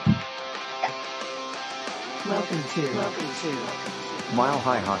Welcome to Mile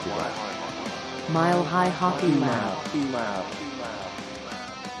High Hockey Lab. Mile High Hockey Lab.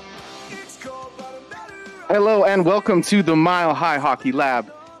 Hello and welcome to the Mile High Hockey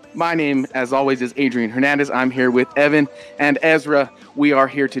Lab. My name, as always, is Adrian Hernandez. I'm here with Evan and Ezra. We are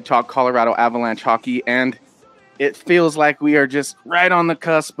here to talk Colorado Avalanche hockey, and it feels like we are just right on the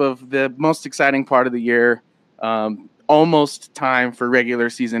cusp of the most exciting part of the year. Almost time for regular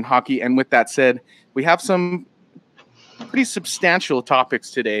season hockey. And with that said, we have some pretty substantial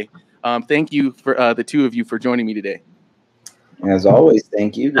topics today. Thank you for the two of you for joining me today. As always,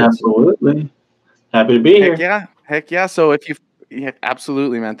 thank you. Absolutely. Happy to be here. Heck yeah. So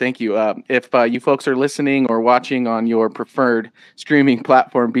absolutely, man. Thank you. If you folks are listening or watching on your preferred streaming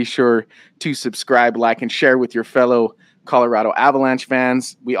platform, be sure to subscribe, like, and share with your fellow Colorado Avalanche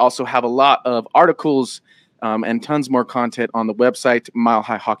fans. We also have a lot of articles and tons more content on the website,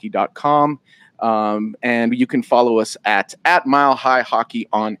 milehighhockey.com. And you can follow us at Mile High Hockey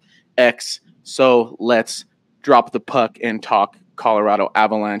on X. So let's drop the puck and talk Colorado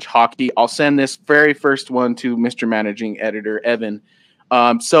Avalanche hockey. I'll send this very first one to Mr. Managing Editor Evan.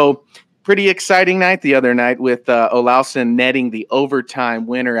 So pretty exciting night the other night with Olausson netting the overtime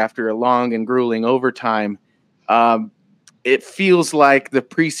winner after a long and grueling overtime. It feels like the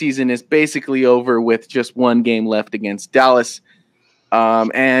preseason is basically over with just one game left against Dallas.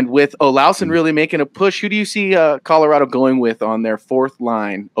 And with Olausson really making a push, who do you see Colorado going with on their fourth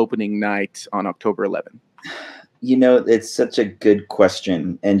line opening night on October 11th? You know, it's such a good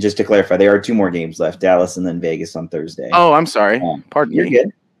question. And just to clarify, there are two more games left, Dallas and then Vegas on Thursday. Oh, I'm sorry. Pardon me. You're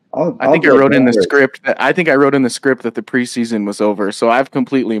good. I think I wrote in the script that the preseason was over, so I've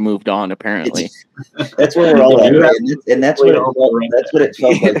completely moved on. Apparently, that's where we're all at, right? And that's what it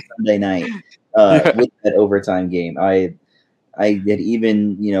felt like Sunday night with that overtime game. I had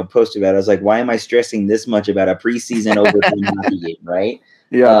even posted about it. I was like, why am I stressing this much about a preseason overtime hockey game, right?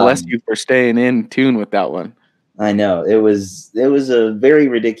 Yeah, bless you for staying in tune with that one. I know it was a very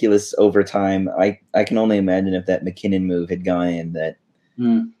ridiculous overtime. I can only imagine if that McKinnon move had gone in that.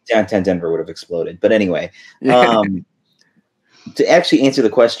 Downtown Denver would have exploded. But anyway, to actually answer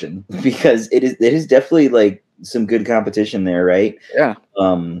the question, because it is definitely like some good competition there, right? Yeah.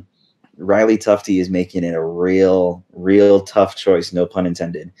 Riley Tufte is making it a real tough choice, no pun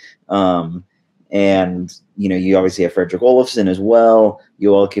intended. And you obviously have Frederick Olofsson as well,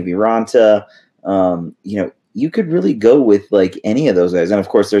 Yoel Kiviranta. You could really go with like any of those guys, and of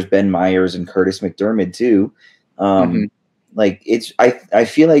course there's Ben Myers and Curtis McDermott too. Like I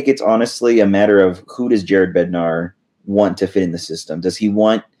feel like it's honestly a matter of who does Jared Bednar want to fit in the system? Does he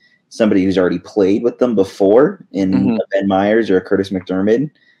want somebody who's already played with them before in Ben Myers or Curtis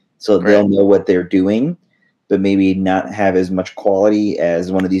McDermott, so they'll know what they're doing, but maybe not have as much quality as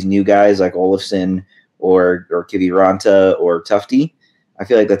one of these new guys like Olofsson or Kiviranta or Tufte? I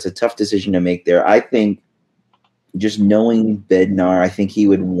feel like that's a tough decision to make there. I think just knowing Bednar, I think he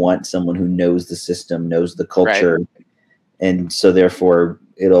would want someone who knows the system, knows the culture. Right. And so, therefore,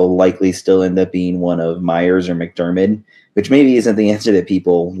 it'll likely still end up being one of Myers or McDermott, which maybe isn't the answer that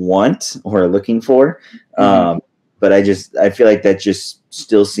people want or are looking for. But I feel like that just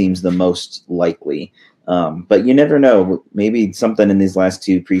still seems the most likely. But you never know. Maybe something in these last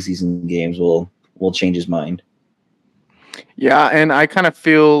two preseason games will change his mind. Yeah, and I kind of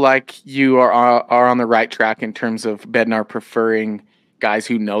feel like you are on the right track in terms of Bednar preferring guys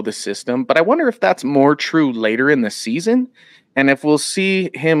who know the system, but I wonder if that's more true later in the season, and if we'll see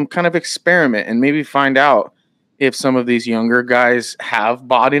him kind of experiment and maybe find out if some of these younger guys have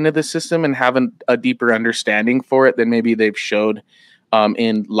bought into the system and have a deeper understanding for it than maybe they've showed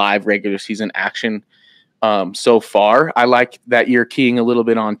in live regular season action so far. I like that you're keying a little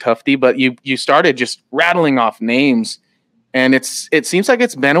bit on Tufte, but you started just rattling off names, and it seems like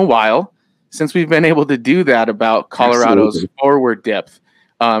it's been a while since we've been able to do that about Colorado's forward depth.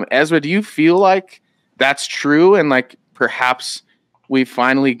 Ezra, do you feel like that's true? And like perhaps we've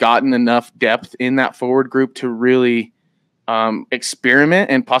finally gotten enough depth in that forward group to really experiment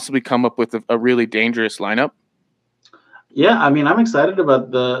and possibly come up with a really dangerous lineup? Yeah, I mean, I'm excited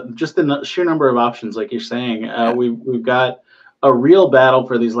about the sheer number of options, like you're saying. We've got a real battle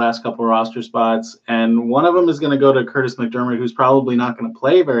for these last couple of roster spots, and one of them is going to go to Curtis McDermott, who's probably not going to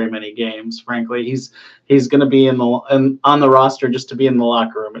play very many games. Frankly, he's going to be on the roster just to be in the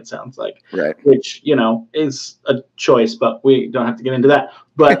locker room. It sounds like, right? Which is a choice, but we don't have to get into that.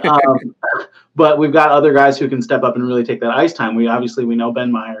 But but we've got other guys who can step up and really take that ice time. We know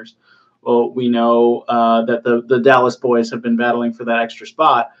Ben Myers. Well, we know that the Dallas boys have been battling for that extra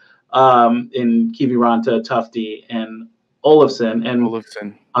spot in Kiviranta, Tufte, and Olofsson. And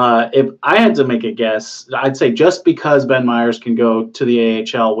Olofsson. if I had to make a guess, I'd say just because Ben Myers can go to the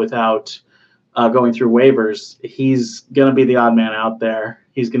AHL without going through waivers, he's going to be the odd man out there.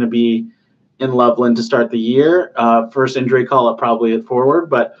 He's going to be in Loveland to start the year. First injury call up probably at forward,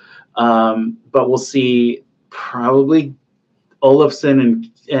 but we'll see probably Olofsson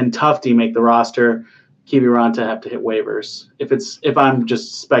and Tufte make the roster. Kiviranta have to hit waivers. If I'm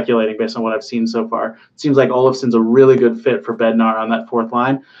just speculating based on what I've seen so far, it seems like Olofsson's a really good fit for Bednar on that fourth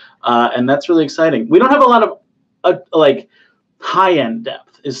line, and that's really exciting. We don't have a lot of like high end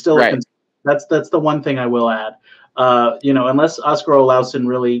depth. Is still right. That's the one thing I will add. Unless Oscar Olausson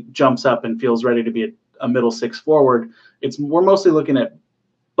really jumps up and feels ready to be a middle six forward, we're mostly looking at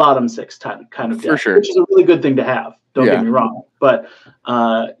bottom six kind of depth, for sure, which is a really good thing to have. Don't get me wrong, but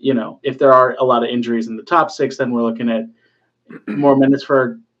if there are a lot of injuries in the top six, then we're looking at more minutes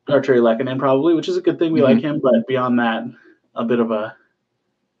for Arturi Lehkonen probably, which is a good thing. We like him, but beyond that, a bit of a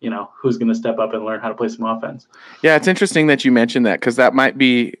who's going to step up and learn how to play some offense. Yeah, it's interesting that you mentioned that, because that might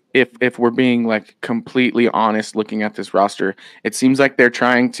be, if we're being like completely honest looking at this roster, it seems like they're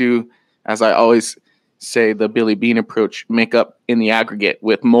trying to, as I always say, the Billy Beane approach, make up in the aggregate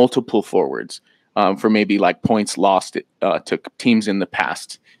with multiple forwards for maybe like points lost to teams in the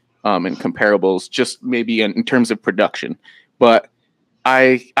past and comparables, just maybe in terms of production. But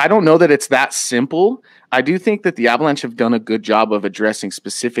I don't know that it's that simple. I do think that the Avalanche have done a good job of addressing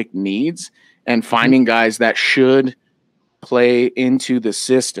specific needs and finding guys that should play into the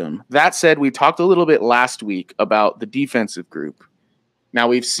system. That said, we talked a little bit last week about the defensive group. Now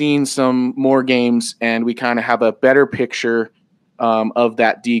we've seen some more games, and we kind of have a better picture of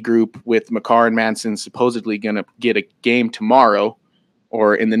that D group, with Makar and Manson supposedly going to get a game tomorrow,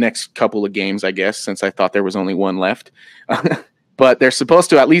 or in the next couple of games, I guess, since I thought there was only one left. But they're supposed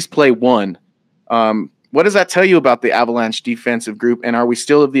to at least play one. What does that tell you about the Avalanche defensive group? And are we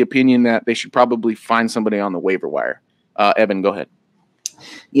still of the opinion that they should probably find somebody on the waiver wire? Evan, go ahead.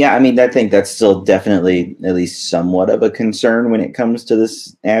 Yeah, I mean, I think that's still definitely at least somewhat of a concern when it comes to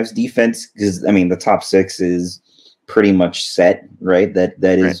this Avs defense, because I mean the top six is pretty much set, right? That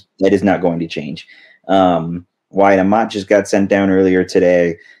is not going to change. Wyatt Amat just got sent down earlier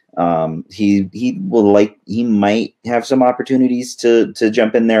today. He might have some opportunities to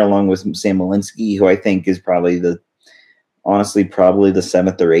jump in there along with Sam Malinsky, who I think is probably the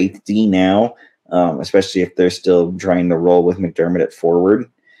 7th or 8th D now, especially if they're still trying to roll with McDermott at forward.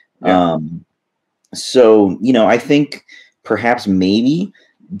 Yeah. So, I think perhaps maybe,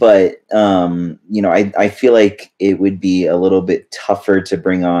 but, I feel like it would be a little bit tougher to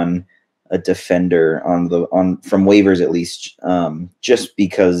bring on a defender from waivers, at least, just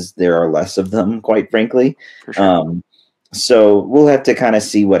because there are less of them, quite frankly. For sure. So we'll have to kind of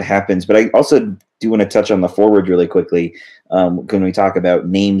see what happens. But I also do want to touch on the forward really quickly. When we talk about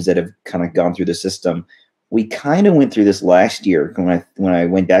names that have kind of gone through the system, we kind of went through this last year when I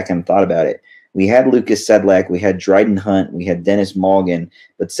went back and thought about it. We had Lucas Sedlak, we had Dryden Hunt, we had Dennis Malgin,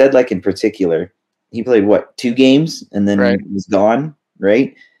 but Sedlak in particular, he played 2 games and then was gone,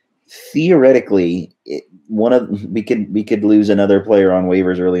 right? Theoretically, we could lose another player on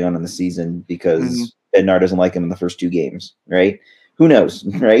waivers early on in the season because Bednar doesn't like him in the first 2 games, right? Who knows,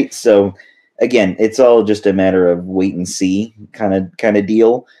 right? So again, it's all just a matter of wait and see kind of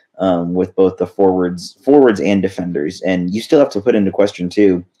deal with both the forwards and defenders. And you still have to put into question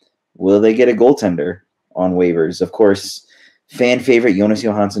too, will they get a goaltender on waivers? Of course, fan favorite Jonas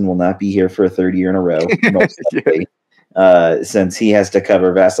Johansson will not be here for a 3rd year in a row, most likely. Since he has to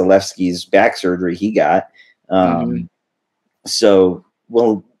cover Vasilevsky's back surgery he got. So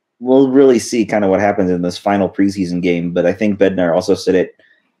we'll really see kind of what happens in this final preseason game. But I think Bednar also said it,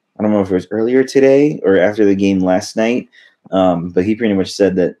 I don't know if it was earlier today or after the game last night, but he pretty much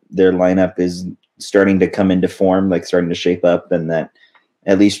said that their lineup is starting to come into form, like starting to shape up, and that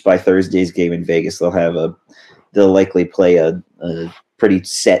at least by Thursday's game in Vegas, they'll likely play a pretty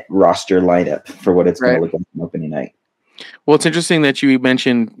set roster lineup for what it's going to look like on opening night. Well, it's interesting that you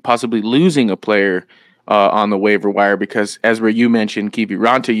mentioned possibly losing a player on the waiver wire, because as you mentioned,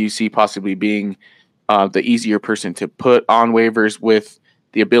 Kiviranta, you see possibly being the easier person to put on waivers with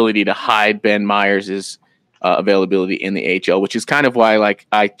the ability to hide Ben Myers' availability in the AHL, which is kind of why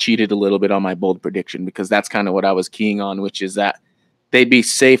I cheated a little bit on my bold prediction, because that's kind of what I was keying on, which is that they'd be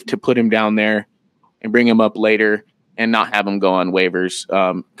safe to put him down there and bring him up later and not have him go on waivers,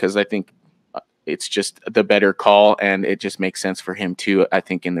 because I think it's just the better call, and it just makes sense for him too. I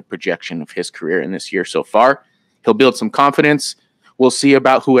think in the projection of his career in this year so far, he'll build some confidence. We'll see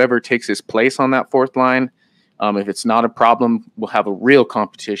about whoever takes his place on that fourth line. If it's not a problem, we'll have a real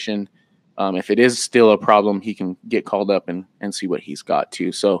competition If it is still a problem, he can get called up and see what he's got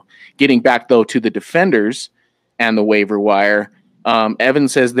too. So getting back though to the defenders and the waiver wire, Evan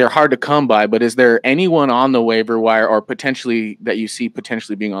says they're hard to come by, but is there anyone on the waiver wire or potentially that you see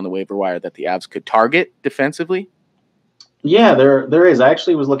potentially being on the waiver wire that the Avs could target defensively? Yeah, there is. I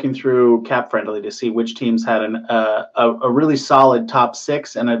actually was looking through Cap Friendly to see which teams had a really solid top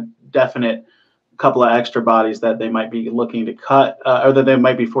 6 and a definite couple of extra bodies that they might be looking to cut or that they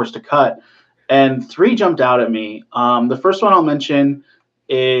might be forced to cut. And 3 jumped out at me. The first one I'll mention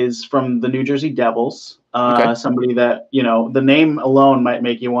is from the New Jersey Devils. Okay. Somebody that, the name alone might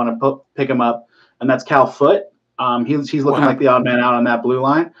make you want to pick him up, and that's Cal Foote. He's looking like the odd man out on that blue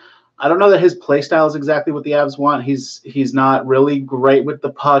line. I don't know that his play style is exactly what the Avs want. He's not really great with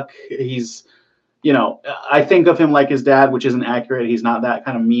the puck. He's, I think of him like his dad, which isn't accurate. He's not that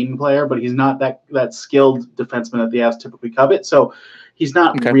kind of mean player, but he's not that skilled defenseman that the Avs typically covet. So he's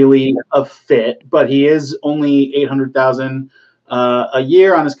not really a fit, but he is only $800,000 a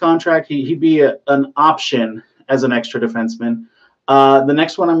year on his contract. He'd be an option as an extra defenseman. The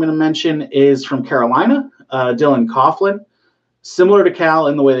next one I'm going to mention is from Carolina, Dylan Coughlin. Similar to Cal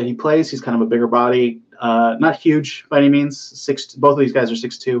in the way that he plays. He's kind of a bigger body, not huge by any means. Both of these guys are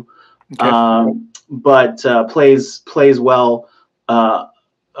 6'2", but plays well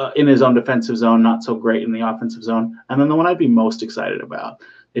in his own defensive zone, not so great in the offensive zone. And then the one I'd be most excited about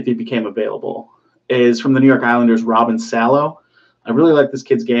if he became available is from the New York Islanders, Robin Salo. I really like this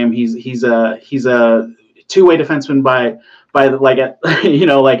kid's game. He's a two-way defenseman by like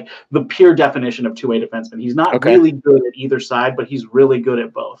the pure definition of two-way defenseman. He's not really good at either side, but he's really good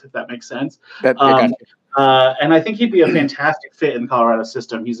at both, if that makes sense. And I think he'd be a fantastic fit in the Colorado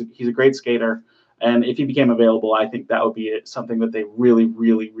system. He's a great skater, and if he became available, I think that would be something that they really,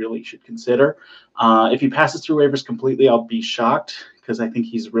 really, really should consider. If he passes through waivers completely, I'll be shocked because I think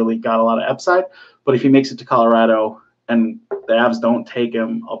he's really got a lot of upside. But if he makes it to Colorado and the Avs don't take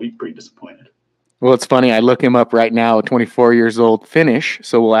him, I'll be pretty disappointed. Well, it's funny. I look him up right now, 24 years old, Finnish.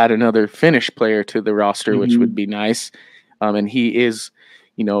 So we'll add another Finnish player to the roster, which would be nice. And he is,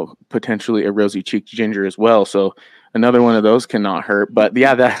 potentially a rosy-cheeked ginger as well. So another one of those cannot hurt. But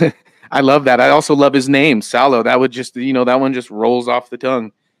yeah, that I love that. I also love his name, Salo. That would just, that one just rolls off the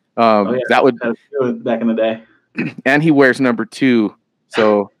tongue. That would back in the day. And he wears number 2,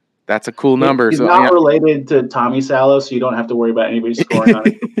 so that's a cool number. He's so not related to Tommy Salo, so you don't have to worry about anybody scoring on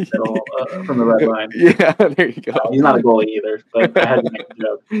it from the red line. Yeah, there you go. He's not a goalie either, but I had to make a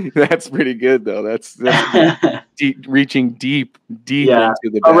joke. That's pretty good, though. That's reaching deep into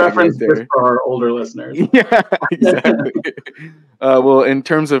the bag. A reference right for our older listeners. Yeah, exactly. Well, in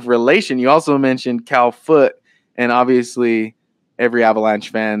terms of relation, you also mentioned Cal Foote, and obviously every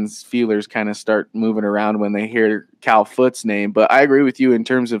Avalanche fan's feelers kind of start moving around when they hear Cal Foote's name. But I agree with you in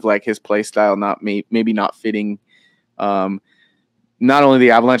terms of like his play style, maybe not fitting not only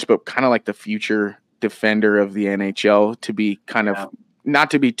the Avalanche, but kind of like the future defender of the NHL, to be kind of, not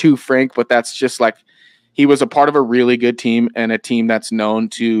to be too frank, but that's just like, he was a part of a really good team and a team that's known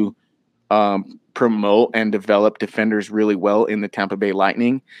to promote and develop defenders really well in the Tampa Bay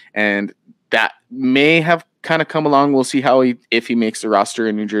Lightning. And that may have kind of come along. We'll see if he makes the roster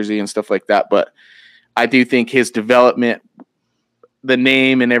in New Jersey and stuff like that. But I do think his development, the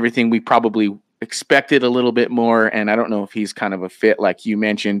name and everything, we probably expected a little bit more. And I don't know if he's kind of a fit like you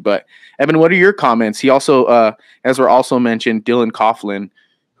mentioned. But Evan, what are your comments? He also, as we're also mentioned, Dylan Coughlin.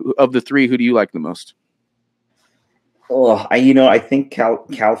 Of the 3, who do you like the most? Oh, I think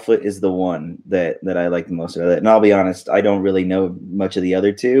Cal Foote is the one that I like the most of it. And I'll be honest, I don't really know much of the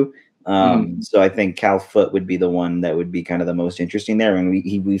other 2. So I think Cal Foote would be the one that would be kind of the most interesting there. And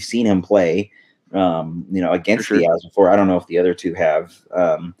we've seen him play, against the Avs before. I don't know if the other 2 have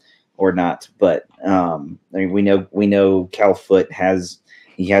or not, but we know Cal Foote has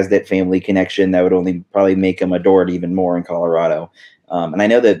that family connection that would only probably make him adored even more in Colorado. And I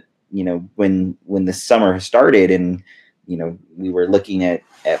know that when the summer started and we were looking at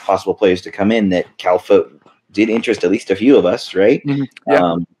possible players to come in, that Cal Foote did interest at least a few of us, right? Mm-hmm.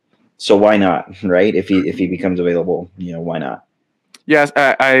 Yeah. So why not, right? If he becomes available, why not? Yes,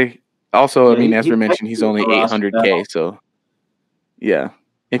 I also, Ezra mentioned he's only $800K, so yeah.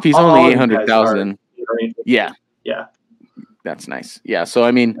 If he's only 800,000, yeah, that's nice. Yeah, so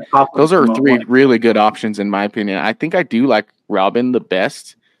those are 3 really good options in my opinion. I think I do like Robin the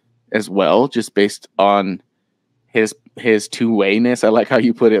best as well, just based on his two-wayness. I like how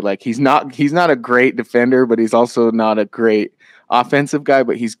you put it. Like he's not a great defender, but he's also not a great offensive guy,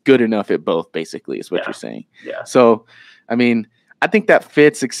 but he's good enough at both, basically, is what you're saying. Yeah. So, I think that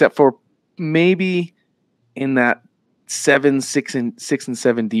fits, except for maybe in that 6 and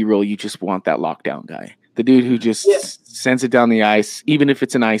 7 D role, you just want that lockdown guy. The dude who just sends it down the ice, even if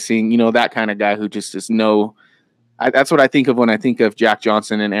it's an icing, that kind of guy who just is that's what I think of when I think of Jack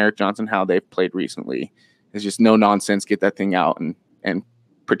Johnson and Erik Johnson, how they've played recently. It's just no nonsense, get that thing out and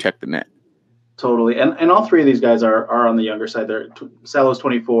protect the net. Totally. And all three of these guys are on the younger side. Salo's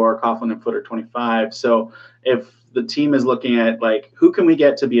 24, Coughlin and Foote are 25. So if the team is looking at, like, who can we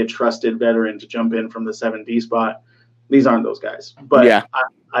get to be a trusted veteran to jump in from the 7D spot, these aren't those guys. But yeah.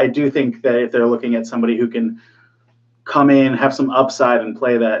 I do think that if they're looking at somebody who can come in, have some upside, and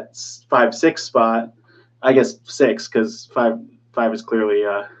play that 5-6 spot, I guess 6, because 5 is clearly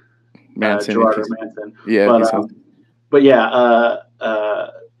Manson. Gerard or Manson. Yeah. But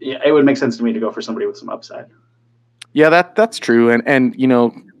it would make sense to me to go for somebody with some upside. Yeah, that's true. And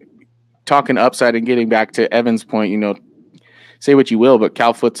talking upside and getting back to Evan's point, say what you will, but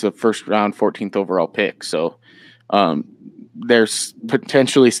Cal Foote's a first round 14th overall pick. So there's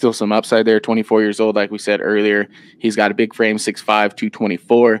potentially still some upside there. 24 years old, like we said earlier. He's got a big frame, 6'5",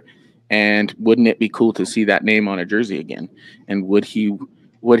 224. And wouldn't it be cool to see that name on a jersey again? And would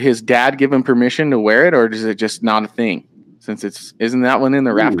his dad give him permission to wear it, or is it just not a thing? Since isn't that one in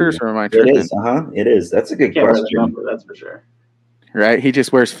the rafters, or am I tripping? It is. It is. That's a good question. Number, that's for sure. Right? He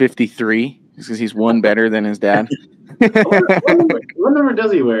just wears 53 because he's one better than his dad. What number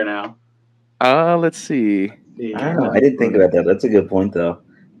does he wear now? Let's see. I don't know. I didn't think about that. That's a good point, though.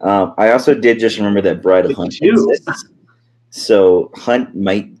 I also did just remember that Brad Hunt exists. So Hunt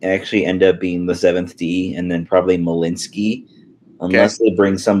might actually end up being the 7th D, and then probably Malinsky, unless they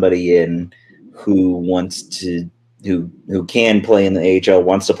bring somebody in who wants to, who can play in the AHL,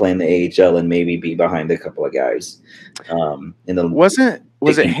 wants to play in the AHL, and maybe be behind a couple of guys. Was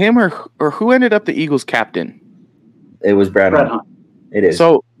it him or who ended up the Eagles captain? It was Brad Hunt. It is.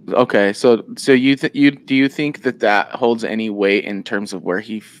 So okay, so do you think that holds any weight in terms of where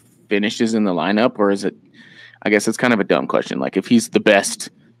he finishes in the lineup, or is it? I guess it's kind of a dumb question. Like, if he's the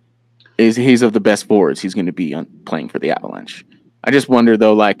best, he's of the best forwards, he's going to be playing for the Avalanche. I just wonder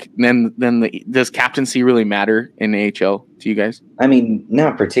though, like, does captaincy really matter in the AHL to you guys? I mean,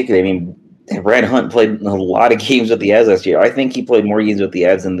 not particularly. I mean, Brad Hunt played a lot of games with the Avs last year. I think he played more games with the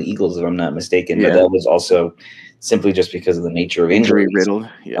Avs than the Eagles, if I'm not mistaken. Yeah. But that was also simply just because of the nature of injuries. Injury riddled.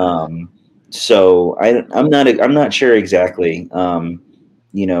 Yeah. So I'm not sure exactly.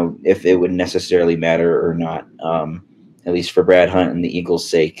 If it would necessarily matter or not, at least for Brad Hunt and the Eagles'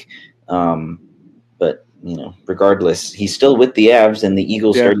 sake. But, regardless, he's still with the Avs, and the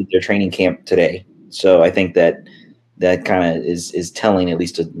Eagles started their training camp today. So I think that kind of is telling at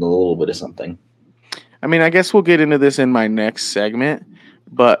least a little bit of something. I mean, I guess we'll get into this in my next segment,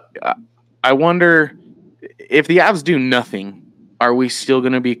 but I wonder if the Avs do nothing, are we still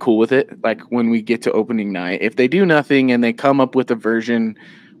going to be cool with it? Like, when we get to opening night, if they do nothing and they come up with a version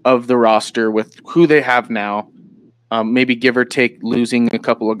of the roster with who they have now, maybe give or take losing a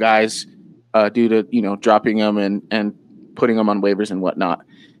couple of guys due to, dropping them and putting them on waivers and whatnot.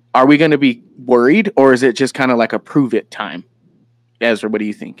 Are we going to be worried, or is it just kind of like a prove it time? Ezra, what do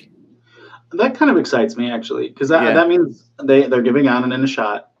you think? That kind of excites me, actually, because that means they're giving Annunen a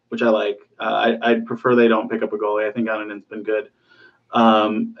shot, which I like. I'd prefer they don't pick up a goalie. I think Annunen's been good.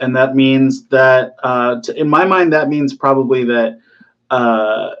 And that means that, in my mind, that means probably that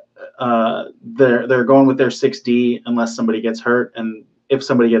they're going with their 6D unless somebody gets hurt. And if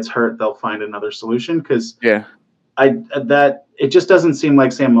somebody gets hurt, they'll find another solution. Because it just doesn't seem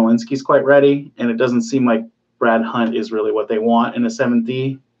like Sam Malinsky's quite ready, and it doesn't seem like Brad Hunt is really what they want in a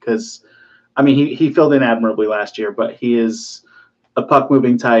 7D. Because, I mean, he filled in admirably last year, but he is a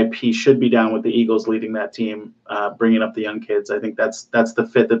puck-moving type. He should be down with the Eagles leading that team, bringing up the young kids. I think that's the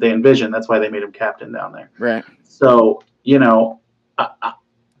fit that they envision. That's why they made him captain down there. Right. So,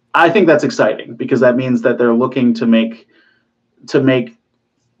 I think that's exciting, because that means that they're looking to make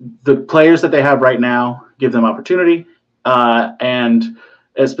the players that they have right now, give them opportunity, and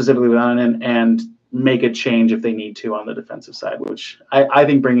specifically with Annunen, and make a change if they need to on the defensive side, which I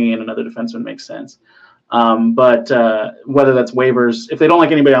think bringing in another defenseman makes sense. But whether that's waivers, if they don't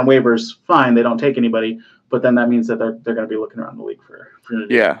like anybody on waivers, fine, they don't take anybody. But then that means that they're going to be looking around the league for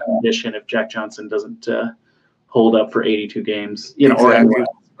an addition if Jack Johnson doesn't hold up for 82 games, or anywhere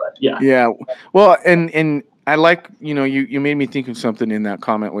else. But yeah. Well, and I like, you made me think of something in that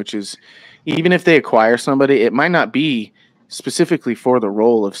comment, which is, even if they acquire somebody, it might not be specifically for the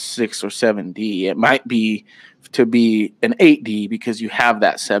role of 6 or 7D. It might be to be an 8D because you have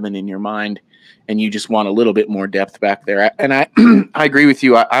that 7 in your mind, and you just want a little bit more depth back there. And I agree with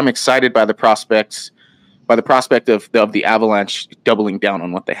you. I'm excited by the prospect of the Avalanche doubling down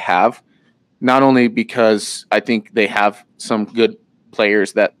on what they have. not only because I think they have some good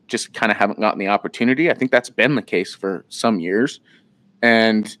players that just kind of haven't gotten the opportunity. I think that's been the case for some years.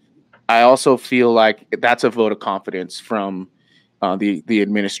 And I also feel like that's a vote of confidence from the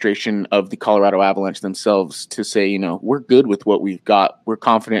administration of the Colorado Avalanche themselves to say, you know, we're good with what we've got. We're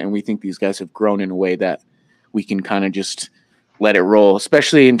confident, and we think these guys have grown in a way that we can kind of just let it roll,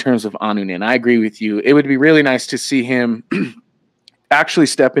 especially in terms of Anunen. I agree with you. It would be really nice to see him actually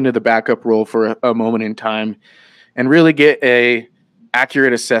step into the backup role for a moment in time and really get a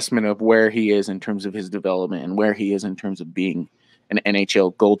accurate assessment of where he is in terms of his development and where he is in terms of being an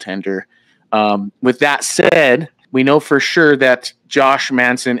NHL goaltender. With that said, we know for sure that Josh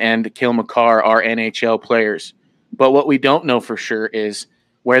Manson and Cale Makar are NHL players. But what we don't know for sure is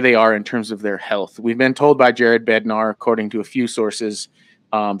where they are in terms of their health. We've been told by Jared Bednar, according to a few sources,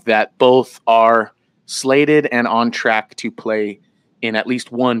 that both are slated and on track to play in at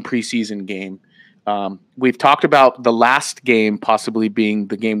least one preseason game. We've talked about the last game possibly being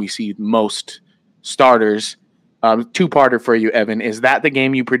the game we see most starters. Two-parter for you, Evan. Is that the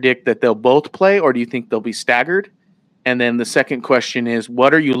game you predict that they'll both play, or do you think they'll be staggered? And then the second question is,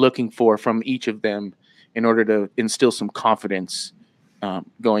 what are you looking for from each of them in order to instill some confidence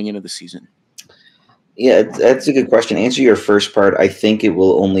going into the season? Yeah, that's a good question. Answer your first part. I think it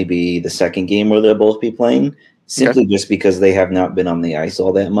will only be the second game where they'll both be playing, simply just because they have not been on the ice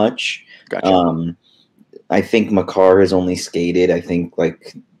all that much. Gotcha. I think Makar has only skated, I think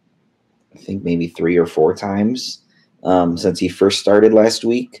maybe 3 or 4 times since he first started last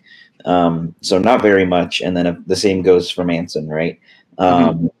week. So not very much. And then the same goes for Manson, right?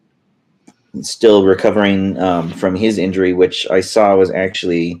 Still recovering from his injury, which I saw was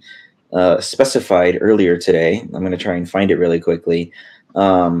actually specified earlier today. I'm going to try and find it really quickly.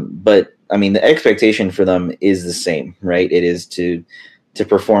 But I mean, the expectation for them is the same, right? It is to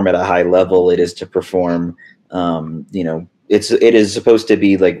perform at a high level. It is to perform, it is supposed to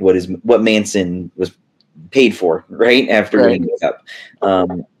be like what Manson was paid for, right? After winning the cup.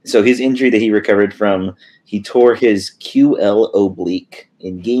 So his injury that he recovered from, he tore his QL oblique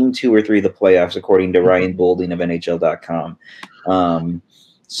in game 2 or 3 of the playoffs, according to Ryan Boulding of NHL.com.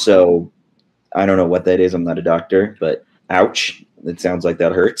 So I don't know what that is. I'm not a doctor, but ouch. It sounds like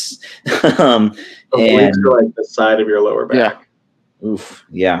that hurts. Obliques are like the side of your lower back. Yeah. Oof.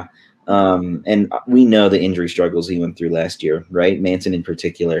 Yeah. And we know the injury struggles he went through last year, right? Manson in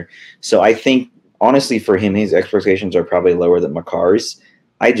particular. So I think, honestly, for him, his expectations are probably lower than Makar's.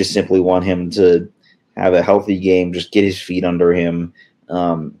 I just simply want him to have a healthy game, just get his feet under him,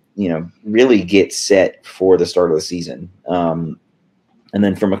 really get set for the start of the season. And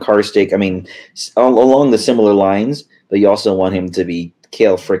then for Makar's sake, I mean, along the similar lines, but you also want him to be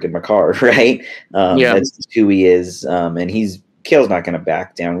Cale frickin' Makar, right? That's who he is. And Cale's not going to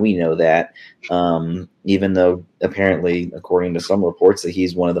back down. We know that. Even though apparently, according to some reports, that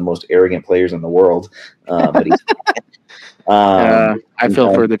he's one of the most arrogant players in the world. But he's I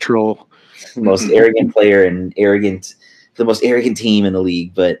fell for the troll. Most arrogant player and the most arrogant team in the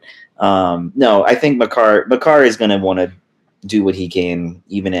league. But no, I think Makar is going to want to do what he can,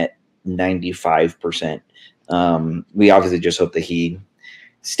 even at 95%. We obviously just hope that he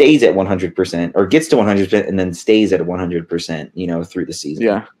stays at 100% or gets to 100% and then stays at 100%, through the season.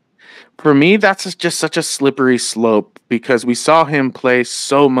 Yeah. For me, that's just such a slippery slope because we saw him play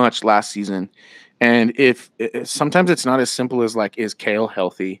so much last season. And sometimes it's not as simple as like, is Cale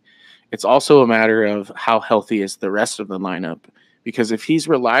healthy? It's also a matter of how healthy is the rest of the lineup. Because if he's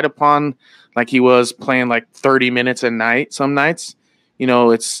relied upon like he was playing like 30 minutes a night, some nights,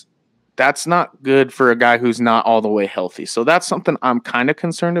 that's not good for a guy who's not all the way healthy. So that's something I'm kind of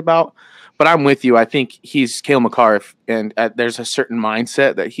concerned about. But I'm with you. I think he's Cale Makar, and there's a certain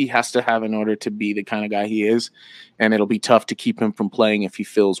mindset that he has to have in order to be the kind of guy he is. And it'll be tough to keep him from playing if he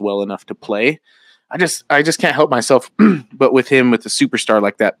feels well enough to play. I just can't help myself, but with him, with a superstar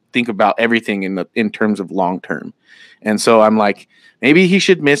like that, think about everything in terms of long term. And so I'm like, maybe he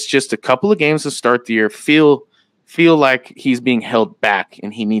should miss just a couple of games to start the year, feel like he's being held back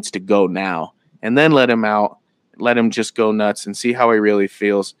and he needs to go now, and then let him out, let him just go nuts and see how he really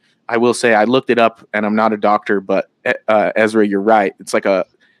feels. I will say I looked it up, and I'm not a doctor, but Ezra, you're right. It's like the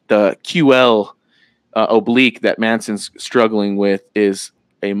QL oblique that Manson's struggling with is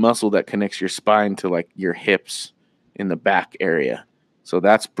a muscle that connects your spine to like your hips in the back area. So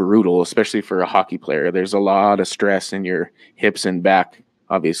that's brutal, especially for a hockey player. There's a lot of stress in your hips and back,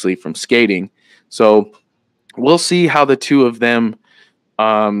 obviously from skating. So we'll see how the two of them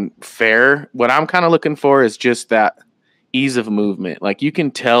fare. What I'm kind of looking for is just that ease of movement. Like you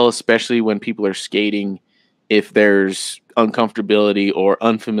can tell, especially when people are skating if there's uncomfortability or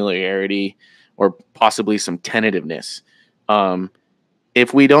unfamiliarity or possibly some tentativeness.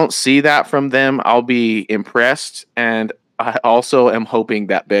 If we don't see that from them, I'll be impressed. And I also am hoping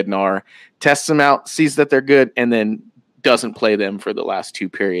that Bednar tests them out, sees that they're good, and then doesn't play them for the last 2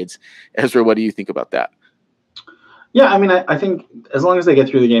 periods. Ezra, what do you think about that? Yeah, I mean, I think as long as they get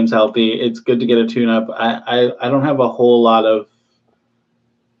through the games healthy, it's good to get a tune-up. I don't have a whole lot of,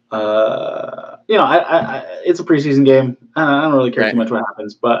 it's a preseason game. I don't really care too much what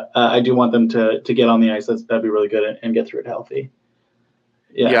happens, but I do want them to get on the ice. That'd be really good and get through it healthy.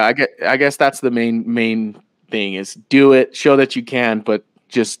 Yeah, I guess that's the main thing is do it, show that you can, but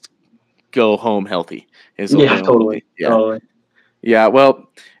just go home healthy. Totally. Yeah, well,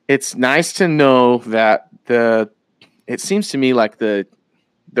 it's nice to know that it seems to me like the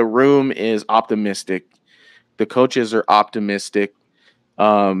room is optimistic. The coaches are optimistic.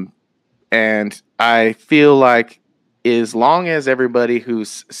 And I feel like as long as everybody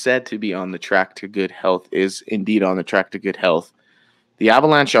who's said to be on the track to good health is indeed on the track to good health, the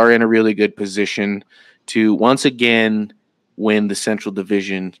Avalanche are in a really good position to once again win the Central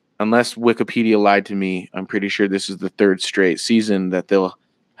Division. Unless Wikipedia lied to me, I'm pretty sure this is the 3rd straight season that they'll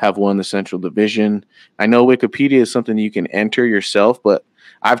have won the Central Division. I know Wikipedia is something you can enter yourself, but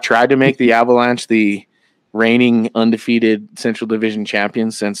I've tried to make the Avalanche the reigning undefeated Central Division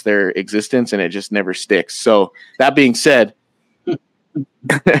champions since their existence, and it just never sticks. So that being said,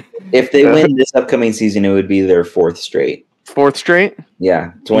 if they win this upcoming season, it would be their 4th straight. 4th straight?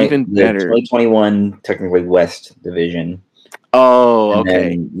 Yeah. Even better. 2021, technically West Division. Oh,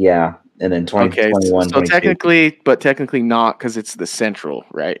 okay. And then 2021. So technically not because it's the Central,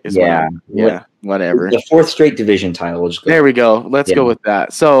 right? Whatever. The 4th straight division title. There we go. Let's go with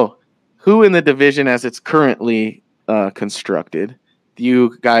that. So who in the division as it's currently constructed do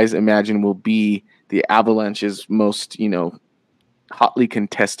you guys imagine will be the Avalanche's most, hotly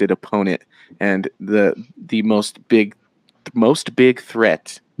contested opponent and the most big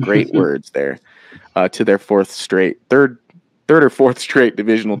threat, great words there, to their third or fourth straight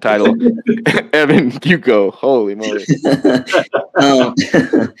divisional title? Evan, you go. Holy moly.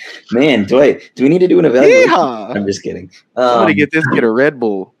 Man, do we need to do an evaluation? Yeehaw! I'm just kidding. Somebody get this kid a Red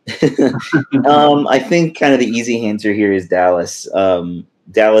Bull. I think kind of the easy answer here is Dallas.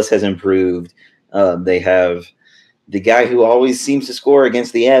 Dallas has improved. They have the guy who always seems to score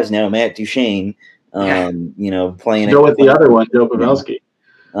against the Avs now, Matt Duchene, playing. Go with the other one, Joe Pavelski.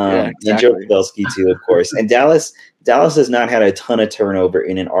 And Joe Pavelski too, of course. And Dallas has not had a ton of turnover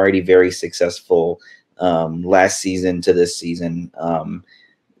in an already very successful last season to this season.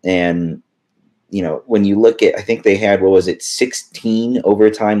 And when you look at, I think they had 16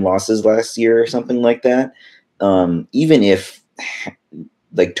 overtime losses last year or something like that. Even if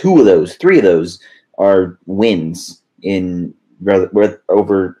like 3 of those are wins in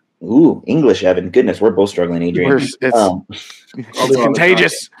over. Ooh, English, Evan. Goodness, we're both struggling, Adrian. It's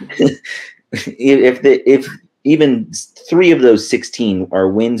contagious. If even 3 of those 16 are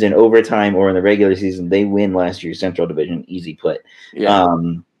wins in overtime or in the regular season, they win last year's Central Division. Easy put. Yeah.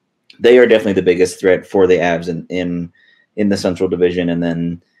 They are definitely the biggest threat for the Avs in the Central Division, and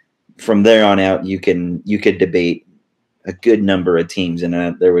then from there on out, you could debate a good number of teams,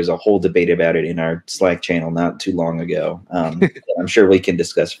 and there was a whole debate about it in our Slack channel not too long ago. I'm sure we can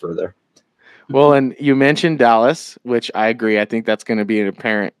discuss further. Well, and you mentioned Dallas, which I agree. I think that's going to be an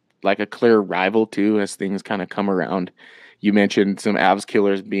apparent, like a clear rival too, as things kind of come around. You mentioned some Avs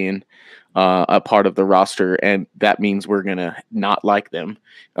killers being a part of the roster, and that means we're going to not like them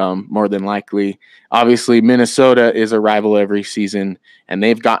more than likely. Obviously, Minnesota is a rival every season, and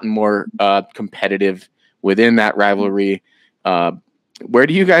they've gotten more competitive within that rivalry. Where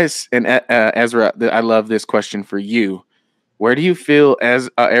do you guys, and Ezra, I love this question for you. Where do you feel as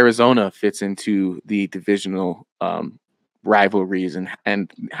Arizona fits into the divisional rivalries,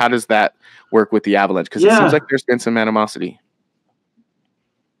 and how does that work with the Avalanche? Because it seems like there's been some animosity.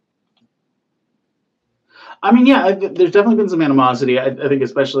 I mean, there's definitely been some animosity. I think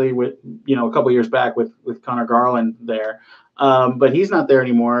especially with, a couple years back with Connor Garland there. But he's not there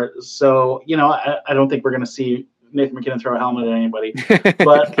anymore. So, I don't think we're going to see Nathan MacKinnon throw a helmet at anybody.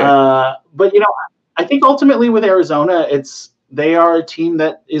 But, I think ultimately with Arizona, they are a team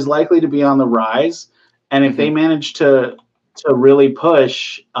that is likely to be on the rise. And if they manage to really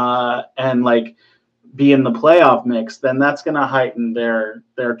push and be in the playoff mix, then that's going to heighten their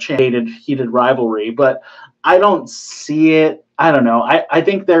heated rivalry. But I don't see it. I don't know. I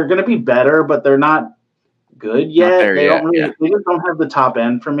think they're going to be better, but they're not good yet. They just don't have the top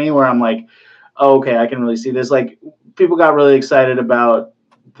end for me where I'm like, oh, okay, I can really see this. Like, people got really excited about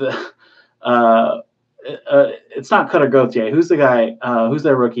the it's not Cutter Gauthier. Who's the guy? Who's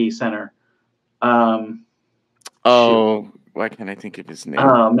their rookie center? Oh, why can't I think of his name?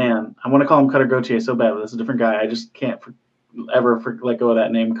 Oh man, I want to call him Cutter Gauthier so bad, but that's a different guy. I just can't ever let go of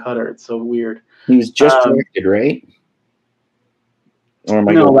that name, Cutter. It's so weird. He was just drafted, right? Or am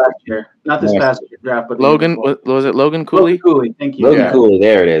I No, going last year, not this past draft, but Logan. Was it Logan Cooley? Logan Cooley, thank you. Logan Cooley,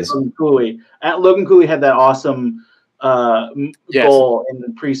 there it is. Logan Cooley. Logan Cooley had that awesome goal in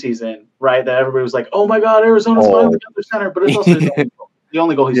the preseason, right? That everybody was like, "Oh my God, Arizona's finally got their center," but it's also the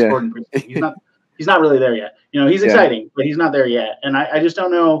only goal he scored in preseason. He's not really there yet. He's exciting, but he's not there yet. And I just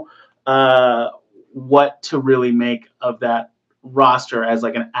don't know what to really make of that roster as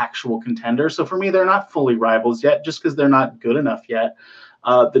like an actual contender. So for me, they're not fully rivals yet, just because they're not good enough yet.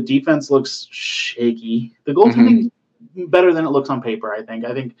 The defense looks shaky. The goaltending is better than it looks on paper, I think.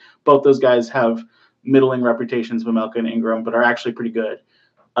 I think both those guys have middling reputations, Vejmelka and Ingram, but are actually pretty good.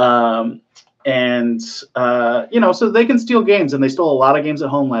 So they can steal games, and they stole a lot of games at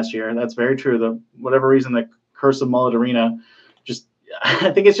home last year. That's very true. Whatever reason, the curse of Mullet Arena,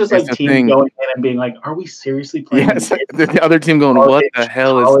 I think it's just like teams going in and being like, "Are we seriously playing?" Yes, the other team going, "What the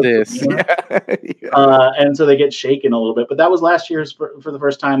hell is this?" And so they get shaken a little bit. But that was last year's for the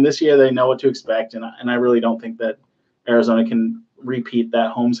first time. This year, they know what to expect, and I really don't think that Arizona can repeat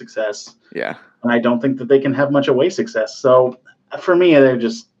that home success. Yeah, and I don't think that they can have much away success. So for me, they're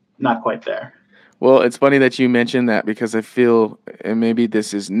just not quite there. Well, it's funny that you mentioned that, because I feel, and maybe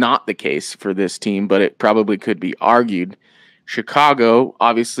this is not the case for this team, but it probably could be argued. Chicago,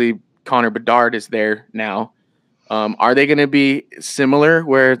 obviously, Connor Bedard is there now. Are they going to be similar,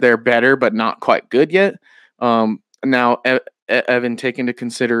 where they're better but not quite good yet? Now, Evan, take into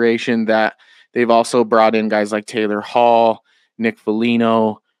consideration that they've also brought in guys like Taylor Hall, Nick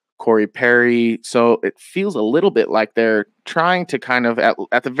Foligno, Corey Perry. So it feels a little bit like they're trying to kind of,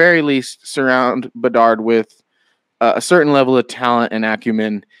 at the very least, surround Bedard with a certain level of talent and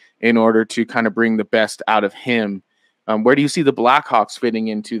acumen in order to kind of bring the best out of him. Where do you see the Blackhawks fitting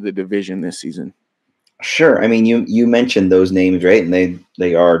into the division this season? Sure. I mean, you mentioned those names, right? And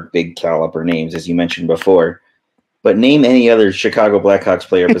they are big caliber names, as you mentioned before. But name any other Chicago Blackhawks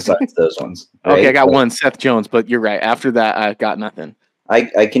player besides those ones. Right? Okay, I got one, Seth Jones, but you're right. After that, I got nothing.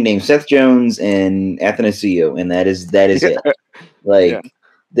 I can name Seth Jones and Athanasiou, and that is it.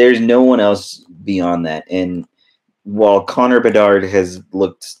 There's no one else beyond that. And while Connor Bedard has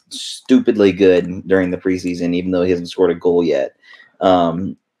looked stupidly good during the preseason, even though he hasn't scored a goal yet,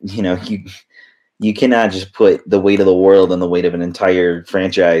 you cannot just put the weight of the world and the weight of an entire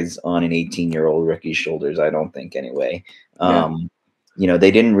franchise on an 18-year-old rookie's shoulders. I don't think, anyway.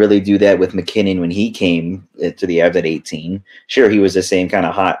 They didn't really do that with McKinnon when he came to the Avs at 18. Sure, he was the same kind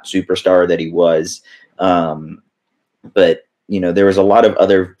of hot superstar that he was. But there was a lot of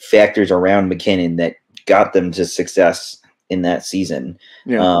other factors around McKinnon that got them to success in that season.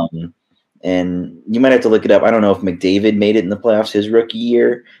 Yeah. And you might have to look it up. I don't know if McDavid made it in the playoffs his rookie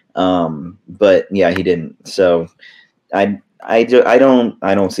year. But yeah, he didn't. So I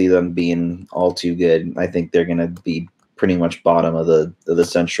don't see them being all too good. I think they're going to be pretty much bottom of the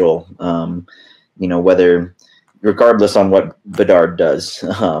Central, whether regardless on what Bedard does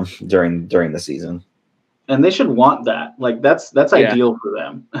during the season. And they should want that. Like that's ideal for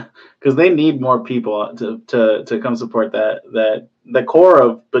them, because they need more people to come support that the core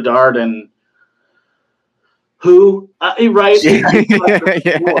of Bedard and right.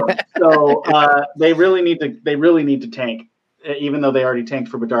 So they really need to tank, even though they already tanked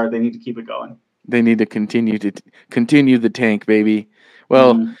for Bedard. They need to keep it going. They need to continue the tank, baby.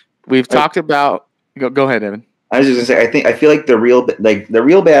 Well, we've talked about. Go ahead, Evan. I was just gonna say, I feel like the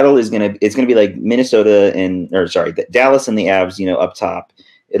real battle is gonna be like Minnesota Dallas and the Avs, up top.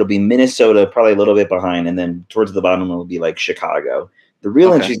 It'll be Minnesota probably a little bit behind, and then towards the bottom it'll be like Chicago. The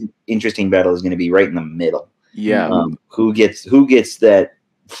real interesting battle is going to be right in the middle. Yeah. Who gets that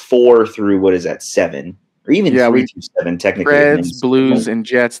 4 through, what is that, 7? Or even 3 through 7 technically. Reds, Blues, and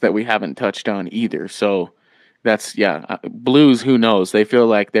Jets that we haven't touched on either. So that's Blues, who knows? They feel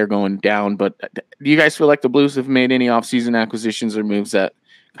like they're going down, but do you guys feel like the Blues have made any offseason acquisitions or moves that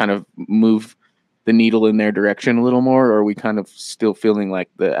kind of move the needle in their direction a little more, or are we kind of still feeling like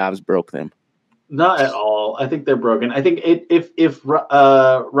the Avs broke them? Not at all. I think they're broken. I think if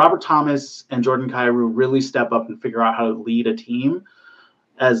Robert Thomas and Jordan Kyrou really step up and figure out how to lead a team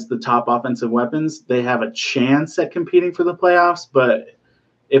as the top offensive weapons, they have a chance at competing for the playoffs. But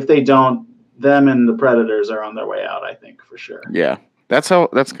if they don't, them and the Predators are on their way out, I think, for sure. Yeah, that's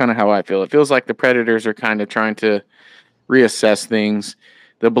kind of how I feel. It feels like the Predators are kind of trying to reassess things.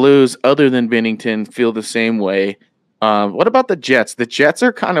 The Blues, other than Binnington, feel the same way. What about the Jets? The Jets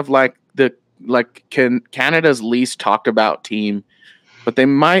are kind of like like Canada's least talked about team, but they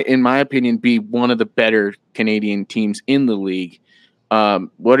might, in my opinion, be one of the better Canadian teams in the league.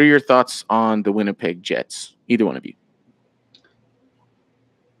 What are your thoughts on the Winnipeg Jets? Either one of you.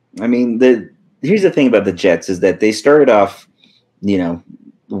 I mean, here's the thing about the Jets is that they started off,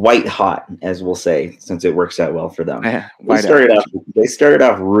 white hot, as we'll say, since it works out well for them. They started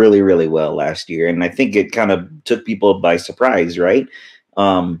off really, really well last year, and I think it kind of took people by surprise, right?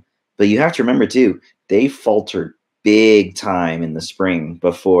 But you have to remember too, they faltered big time in the spring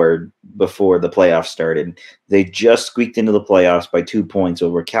before the playoffs started. They just squeaked into the playoffs by 2 points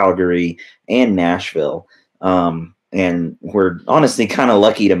over Calgary and Nashville. And we're honestly kind of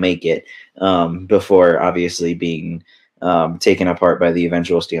lucky to make it before obviously being taken apart by the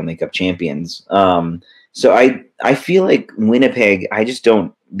eventual Stanley Cup champions. So I feel like Winnipeg,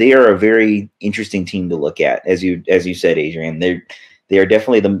 they are a very interesting team to look at. As you said, Adrian, they are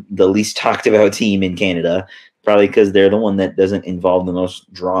definitely the least talked about team in Canada, probably because they're the one that doesn't involve the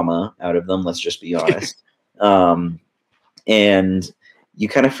most drama out of them. Let's just be honest. And you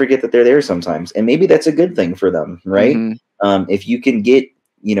kind of forget that they're there sometimes, and maybe that's a good thing for them, right? Mm-hmm. If you can get,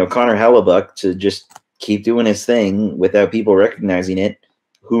 Connor Hellebuck to just keep doing his thing without people recognizing it,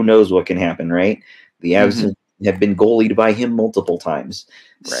 who knows what can happen, right? The Avs have been goalied by him multiple times.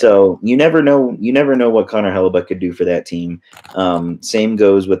 Right. So you never know what Connor Hellebuck could do for that team. Same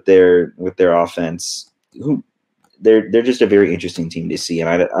goes with their offense. They're just a very interesting team to see, and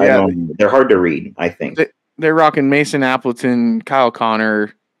I don't. They're hard to read, I think. They're rocking Mason Appleton, Kyle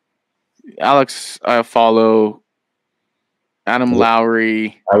Connor, Alex Follow, Adam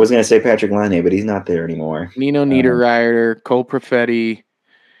Lowry. I was going to say Patrick Laine, but he's not there anymore. Nino Niederreiter, Cole Perfetti,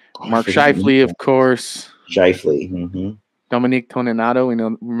 Mark Scheifele, of course. Scheifele. Mm-hmm. Dominic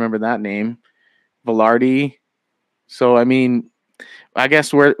Toninato, remember that name. Velarde. So, I mean, I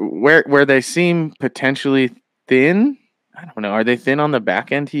guess where they seem potentially thin, I don't know. Are they thin on the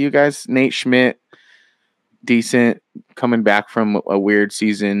back end to you guys? Nate Schmidt, decent, coming back from a weird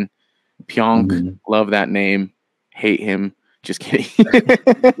season. Pionk, love that name. Hate him. Just kidding.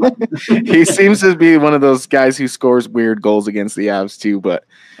 He seems to be one of those guys who scores weird goals against the Avs too. But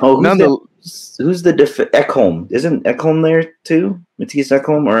who's the Ekholm? Isn't Ekholm there too? Matthias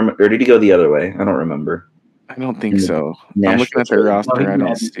Ekholm, or did he go the other way? I don't remember. I don't think so. I'm looking at their roster. I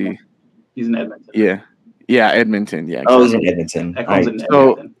don't see. He's in Edmonton. Yeah, Edmonton. Yeah. Exactly. Oh, he's in Edmonton.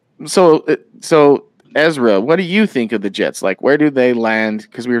 So Ezra, what do you think of the Jets? Like, where do they land?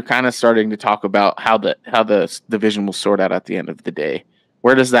 Because we were kind of starting to talk about how the division will sort out at the end of the day.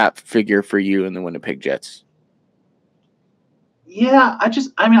 Where does that figure for you in the Winnipeg Jets? Yeah, I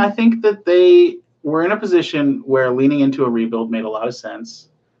think that they were in a position where leaning into a rebuild made a lot of sense,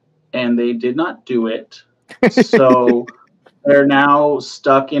 and they did not do it. So they're now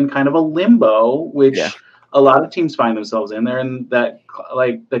stuck in kind of a limbo, which a lot of teams find themselves in. They're in that,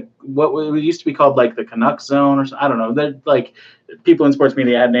 like, what used to be called like the Canucks zone, or I don't know. They're like, people in sports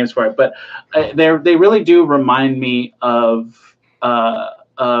media had names for it, but they really do remind me of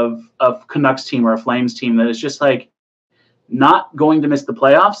Canucks team or a Flames team that is just like not going to miss the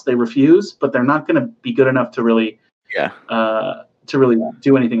playoffs. They refuse, but they're not going to be good enough to really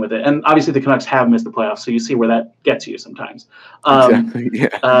do anything with it. And obviously the Canucks have missed the playoffs, so you see where that gets you sometimes. Exactly.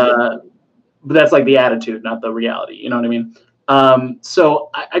 Yeah. But that's like the attitude, not the reality. You know what I mean? So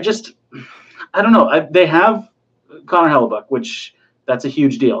I don't know. They have Connor Hellebuck, which that's a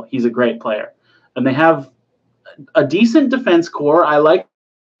huge deal. He's a great player. And they have a decent defense core. I like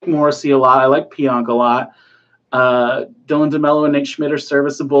Morrissey a lot. I like Pionk a lot. Dylan DeMello and Nate Schmidt are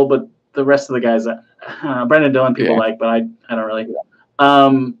serviceable, but the rest of the guys, Brendan Dillon people like, but I don't really.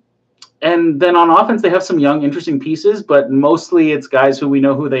 And then on offense, they have some young, interesting pieces, but mostly it's guys who we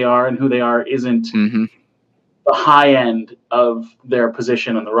know who they are, and who they are isn't the high end of their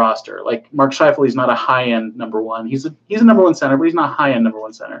position on the roster. Like Mark Scheifele is not a high end number one. He's a number one center, but he's not a high end number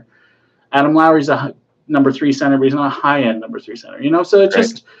one center. Adam Lowry's a number three center, but he's not a high end number three center. So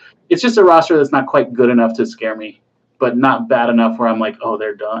it's just a roster that's not quite good enough to scare me, but not bad enough where I'm like, oh,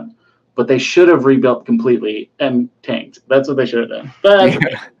 they're done. But they should have rebuilt completely and tanked. That's what they should have done. But that's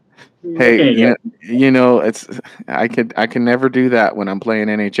okay. Hey, it's I can never do that when I'm playing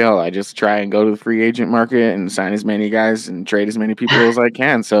NHL. I just try and go to the free agent market and sign as many guys and trade as many people as I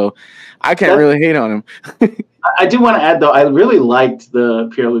can. So I can't really hate on him. I do want to add, though, I really liked the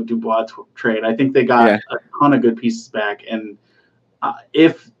Pierre-Luc Dubois trade. I think they got a ton of good pieces back. And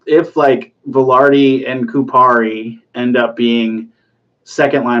if like Velarde and Kupari end up being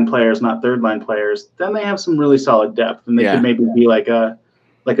second line players, not third line players, then they have some really solid depth, and they could maybe be like a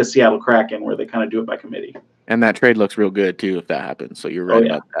a Seattle Kraken where they kind of do it by committee. And that trade looks real good too if that happens. So you're Oh, right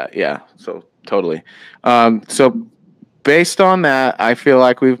yeah. about that. Yeah. So totally. So based on that, I feel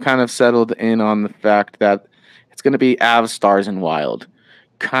like we've kind of settled in on the fact that it's going to be Avs, Stars, and Wild,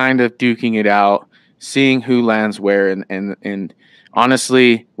 kind of duking it out, seeing who lands where. And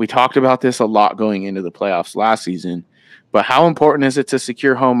honestly, we talked about this a lot going into the playoffs last season. But how important is it to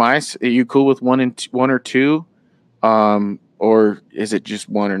secure home ice? Are you cool with one or two, or is it just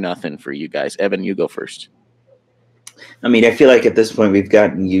one or nothing for you guys? Evan, you go first. I mean, I feel like at this point we've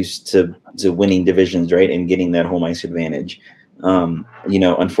gotten used to winning divisions, right, and getting that home ice advantage.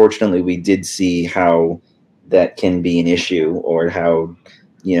 Unfortunately, we did see how that can be an issue, or how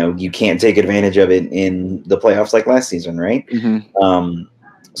you can't take advantage of it in the playoffs like last season, right? Mm-hmm.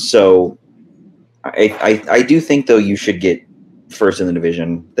 So I do think though you should get first in the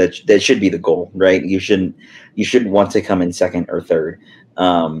division. That should be the goal, right? You shouldn't want to come in second or third.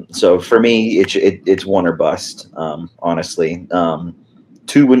 So for me, it's one or bust. Honestly,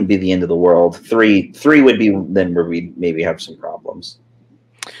 2 wouldn't be the end of the world. 3 would be then where we maybe have some problems.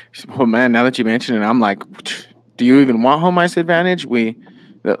 Well, man, now that you mention it, I'm like, do you even want home ice advantage?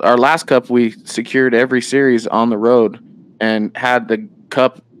 Our last cup, we secured every series on the road and had the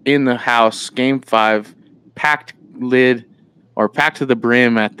cup in the house, game 5, packed lid or packed to the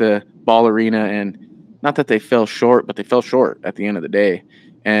brim at the Ball Arena. And not that they fell short, but they fell short at the end of the day.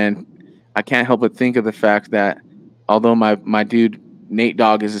 And I can't help but think of the fact that although my dude Nate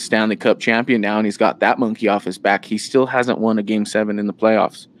Dogg is a Stanley Cup champion now and he's got that monkey off his back, he still hasn't won a Game 7 in the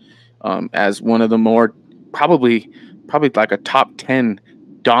playoffs. As one of the more probably like a top 10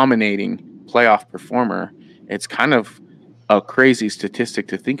 dominating playoff performer. It's kind of a crazy statistic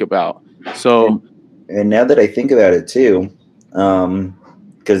to think about. So, and now that I think about it too,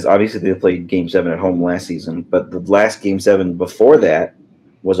 because obviously they played Game 7 at home last season, but the last Game 7 before that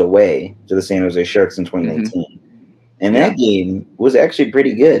was away to the San Jose Sharks in 2019. Mm-hmm. And that game was actually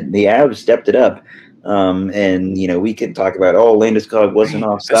pretty good. The Avs stepped it up. And, we can talk about, Landeskog wasn't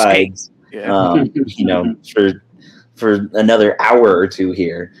offsides, for another hour or two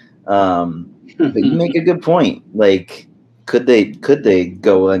here. But you make a good point. Like, could they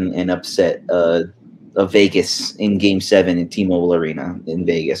go and upset a Vegas in Game 7 in T-Mobile Arena in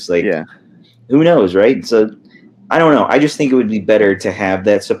Vegas? Like, who knows, right? So I don't know. I just think it would be better to have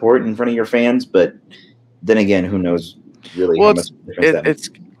that support in front of your fans. But then again, who knows really how much difference that makes.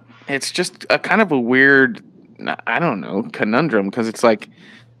 It's just a kind of a weird, I don't know, conundrum, because it's like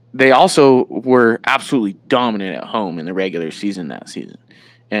they also were absolutely dominant at home in the regular season that season.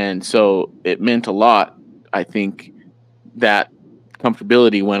 And so it meant a lot. I think that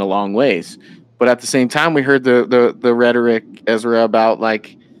comfortability went a long ways. But at the same time, we heard the rhetoric, Ezra, about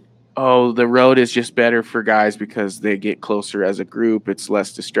like, oh, the road is just better for guys because they get closer as a group. It's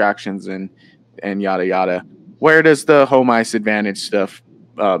less distractions and yada, yada. Where does the home ice advantage stuff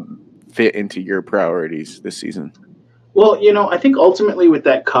fit into your priorities this season? Well, I think ultimately with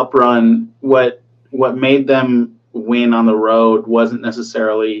that cup run, what made them win on the road wasn't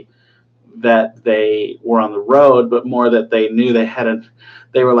necessarily that they were on the road, but more that they knew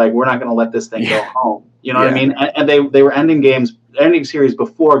they were like, we're not going to let this thing go home. You know what I mean? And they were ending series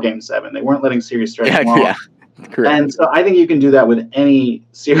before Game 7. They weren't letting series stretch long. Yeah. Correct. And so I think you can do that with any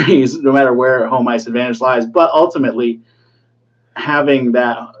series, no matter where home ice advantage lies. But ultimately, having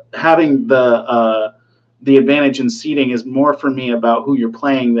the advantage in seeding is more for me about who you're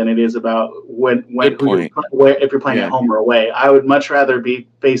playing than it is about if you're playing at home or away. I would much rather be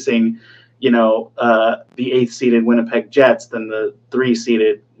facing, the 8th seeded Winnipeg Jets than the 3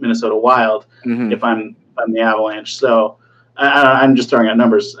 seeded Minnesota Wild if I'm the Avalanche. So. I'm just throwing out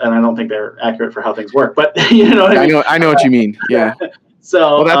numbers, and I don't think they're accurate for how things work. But you know what I mean? I know what you mean. Yeah.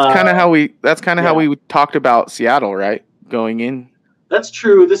 So that's kind of how we talked about Seattle, right? Going in. That's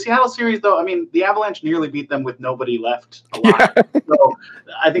true. The Seattle series, though, I mean, the Avalanche nearly beat them with nobody left alive. Yeah. So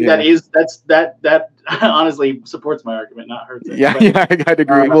I think that honestly supports my argument, not hurts it. I'd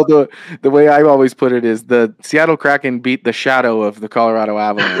agree. Well, the way I always put it is the Seattle Kraken beat the shadow of the Colorado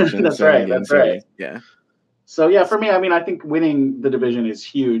Avalanche. That's right. That's right. Yeah. So, for me, I mean, I think winning the division is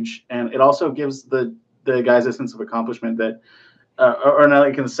huge, and it also gives the guys a sense of accomplishment that, or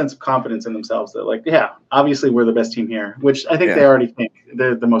like a sense of confidence in themselves that, like, obviously we're the best team here, which I think they already think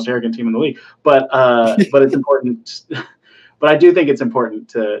they're the most arrogant team in the league. But it's important. But I do think it's important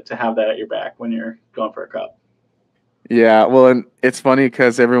to have that at your back when you're going for a cup. Yeah, well, and it's funny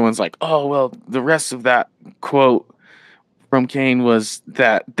because everyone's like, oh, well, the rest of that quote from Kane was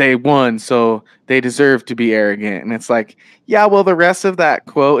that they won, so they deserve to be arrogant. And it's like, yeah, well, the rest of that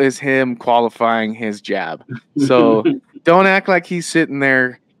quote is him qualifying his jab. So don't act like he's sitting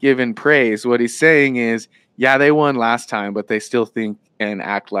there giving praise. What he's saying is, yeah, they won last time, but they still think and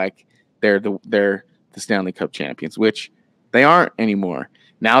act like they're the Stanley Cup champions, which they aren't anymore.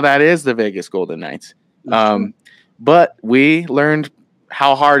 Now that is the Vegas Golden Knights. But we learned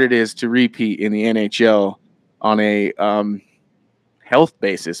how hard it is to repeat in the NHL on a health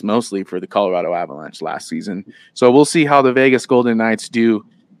basis, mostly for the Colorado Avalanche last season. So we'll see how the Vegas Golden Knights do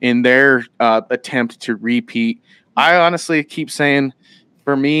in their attempt to repeat. I honestly keep saying,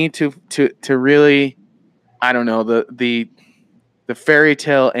 for me to really, I don't know, the fairy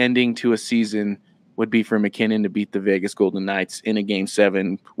tale ending to a season would be for McKinnon to beat the Vegas Golden Knights in a Game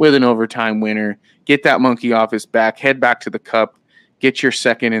 7 with an overtime winner, get that monkey off his back, head back to the Cup, get your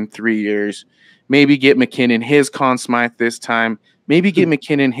second in 3 years, maybe get McKinnon his Conn Smythe this time, maybe get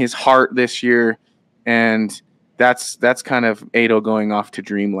McKinnon his Hart this year, and that's kind of Ado going off to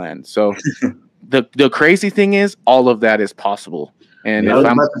dreamland. So the crazy thing is, all of that is possible. And I was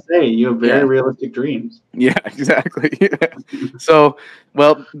about to say, you have very realistic dreams. Yeah, exactly. So,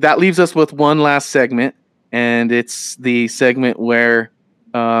 well, that leaves us with one last segment, and it's the segment where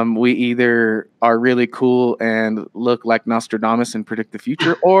we either are really cool and look like Nostradamus and predict the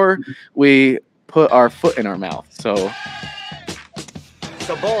future, or we put our foot in our mouth. So, it's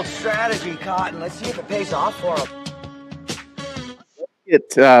a bold strategy, Cotton. Let's see if it pays off for him.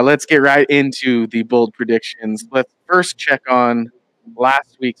 Let's get right into the bold predictions. Let's first check on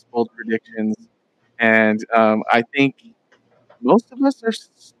last week's bold predictions, and I think most of us are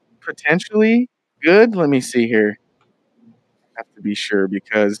potentially good. Let me see here. I have to be sure,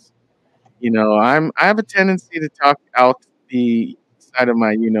 because I have a tendency to talk out the side of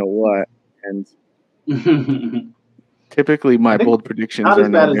my what, and typically my bold predictions not are as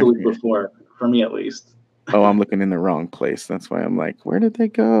bad as the week before, for me at least. Oh, I'm looking in the wrong place. That's why I'm like, where did they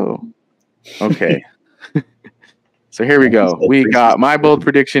go? Okay. So here we go. We got, my bold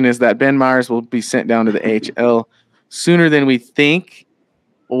prediction is that Ben Myers will be sent down to the AHL sooner than we think.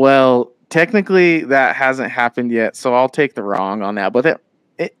 Well, technically that hasn't happened yet, so I'll take the wrong on that. But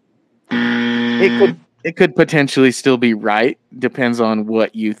it could potentially still be right. Depends on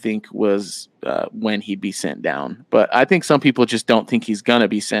what you think was when he'd be sent down. But I think some people just don't think he's gonna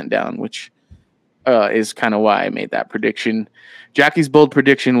be sent down, which is kind of why I made that prediction. Jackie's bold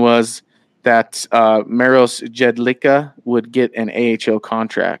prediction was that Maros Jedlicka would get an AHL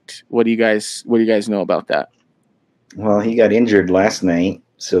contract. What do you guys know about that? Well, he got injured last night,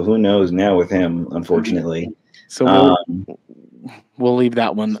 so who knows now with him, unfortunately. So we'll leave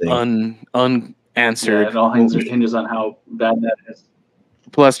that one unanswered. Yeah, it all hinges on how bad that is.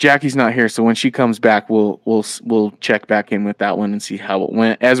 Plus, Jackie's not here, so when she comes back, we'll check back in with that one and see how it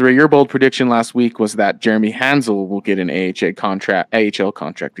went. Ezra, your bold prediction last week was that Jeremy Hansel will get an AHL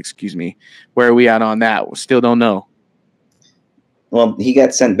contract. Excuse me. Where are we at on that? We still don't know. Well, he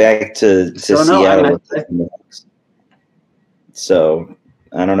got sent back to Seattle. So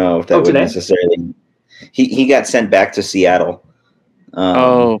I don't know if that would necessarily. He got sent back to Seattle.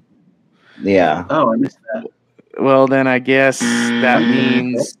 Yeah. Oh, I missed that. Well, then I guess that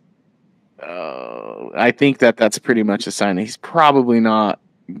means I think that's pretty much a sign that he's probably not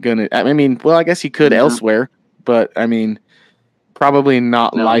going to. I mean, well, I guess he could elsewhere, but I mean, probably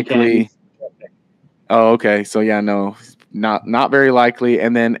not likely. Oh, okay. So, yeah, no, not very likely.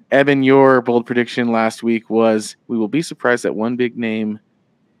 And then, Evan, your bold prediction last week was we will be surprised that one big name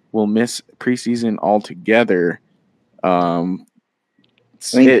will miss preseason altogether.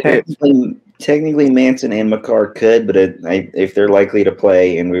 Technically, Manson and Makar could, but if they're likely to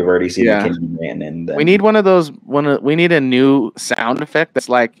play, and we've already seen McKinnon ran in, then we need one of those. We need a new sound effect that's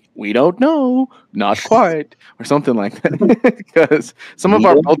like, we don't know, not quite, or something like that. Because some of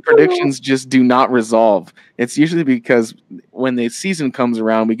our bold predictions just do not resolve. It's usually because when the season comes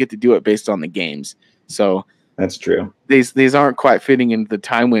around, we get to do it based on the games. So that's true. These aren't quite fitting into the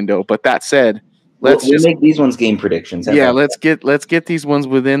time window. But that said, we'll make these ones game predictions. Let's get these ones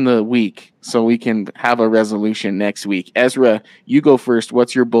within the week so we can have a resolution next week. Ezra, you go first.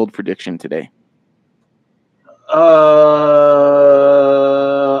 What's your bold prediction today?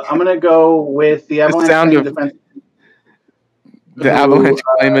 I'm gonna go with the Avalanche. The Avalanche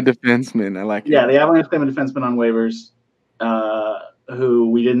claim a defenseman. I like it. Yeah, the Avalanche claim a defenseman on waivers, who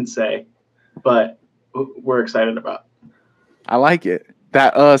we didn't say, but we're excited about. I like it.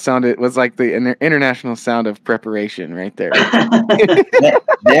 That sounded was like the international sound of preparation right there.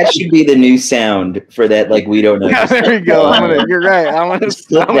 that should be the new sound for that. Like, we don't know. Yeah, there you go. You're right. I want to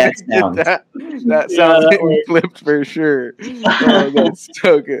flip that sound. That sounds getting flipped for sure. Oh, that's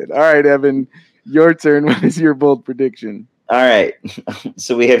so good. All right, Evan, your turn. What is your bold prediction? All right.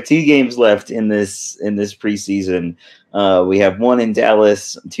 So we have 2 games left in this preseason. We have one in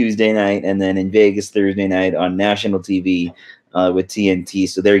Dallas Tuesday night, and then in Vegas Thursday night on national TV with TNT.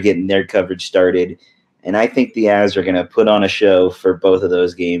 So they're getting their coverage started, and I think the Avs are going to put on a show for both of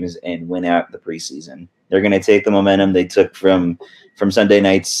those games and win out the preseason. They're going to take the momentum they took from Sunday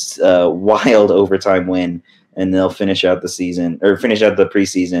night's wild overtime win, and they'll finish out the preseason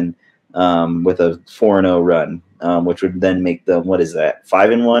with a 4-0 run, which would then make them,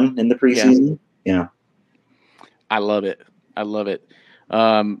 5-1 in the preseason? Yeah. I love it. I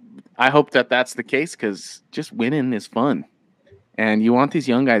hope that that's the case, because just winning is fun. And you want these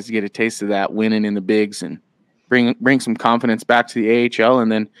young guys to get a taste of that, winning in the bigs, and bring some confidence back to the AHL.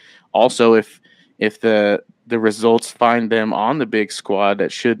 And then also if the results find them on the big squad,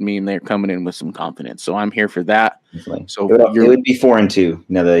 that should mean they're coming in with some confidence. So I'm here for that. Definitely. So it would be 4-2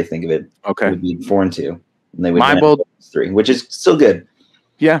 now that I think of it. Okay. It would be 4-2. And they would My win bold 3, which is still good.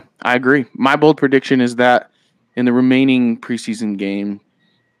 Yeah, I agree. My bold prediction is that in the remaining preseason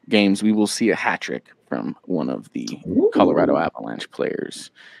games, we will see a hat trick from one of the Colorado Avalanche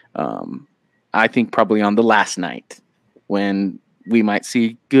players. I think probably on the last night, when we might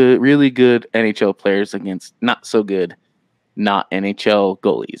see really good NHL players against not so good, not NHL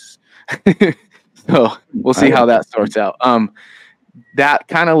goalies. So we'll see how that sorts out. That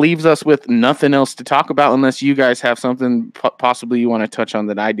kind of leaves us with nothing else to talk about, unless you guys have something possibly you want to touch on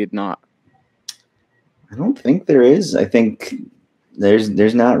that I did not. I don't think there is. I think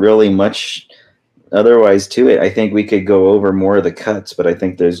there's not really much otherwise to it. I think we could go over more of the cuts, but I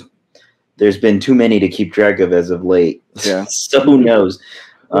think there's been too many to keep track of as of late. Yeah. So who knows?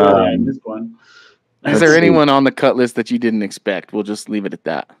 This one. Is there anyone on the cut list that you didn't expect? We'll just leave it at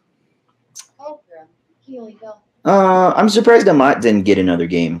that. I'm surprised Amat didn't get another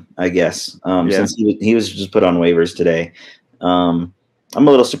game, I guess, since he was just put on waivers today. I'm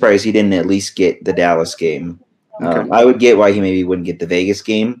a little surprised he didn't at least get the Dallas game. Okay. I would get why he maybe wouldn't get the Vegas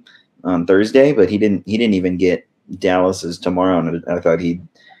game on Thursday, but he didn't even get Dallas's tomorrow, and I thought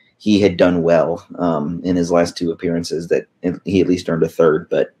he had done well in his last 2 appearances, that he at least earned a third,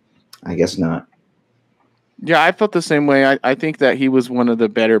 but I guess not. Yeah, I felt the same way. I think that he was one of the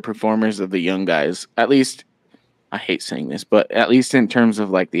better performers of the young guys. At least, I hate saying this, but at least in terms of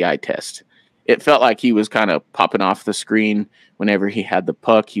like the eye test. It felt like he was kind of popping off the screen whenever he had the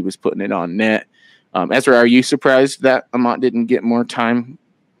puck. He was putting it on net. Ezra, are you surprised that Amat didn't get more time?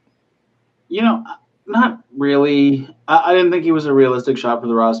 Not really. I didn't think he was a realistic shot for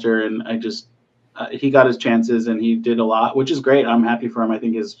the roster, and I just he got his chances and he did a lot, which is great. I'm happy for him. I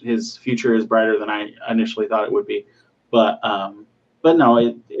think his future is brighter than I initially thought it would be. But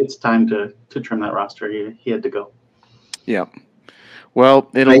no, it's time to trim that roster. He had to go. Yeah. Well,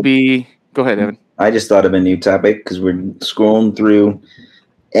 it'll be. Go ahead, Evan. I just thought of a new topic because we're scrolling through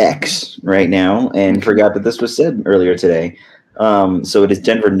X right now and forgot that this was said earlier today. So it is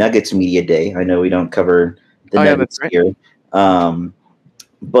Denver Nuggets Media Day. I know we don't cover the Nuggets here.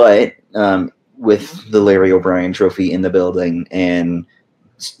 But with the Larry O'Brien Trophy in the building and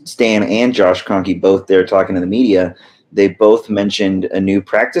Stan and Josh Kroenke both there talking to the media, they both mentioned a new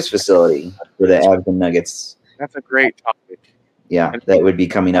practice facility for the Avs and Nuggets. That's a great topic. Yeah, that would be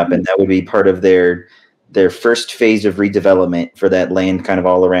coming up, and that would be part of their first phase of redevelopment for that land, kind of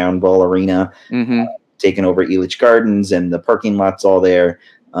all around Ball Arena, taking over Elitch Gardens and the parking lots all there,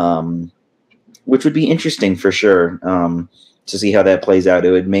 which would be interesting for sure to see how that plays out.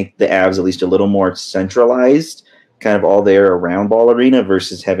 It would make the Avs at least a little more centralized, kind of all there around Ball Arena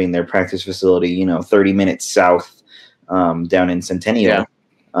versus having their practice facility, 30 minutes south down in Centennial. Yeah.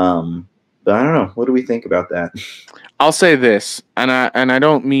 But I don't know. What do we think about that? I'll say this, and I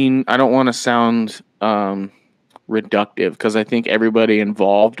don't want to sound reductive, because I think everybody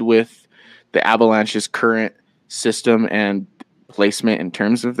involved with the Avalanche's current system and placement in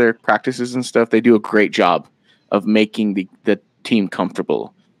terms of their practices and stuff, they do a great job of making the team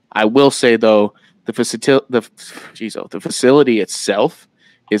comfortable. I will say though, the facility itself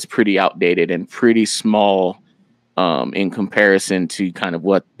is pretty outdated and pretty small in comparison to kind of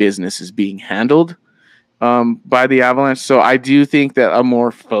what business is being handled by the Avalanche. So I do think that a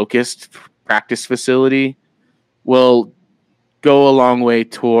more focused practice facility will go a long way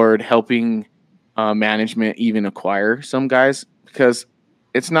toward helping management even acquire some guys, because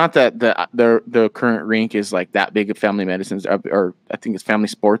it's not that the current rink is like that big of Family Medicine's, or I think it's Family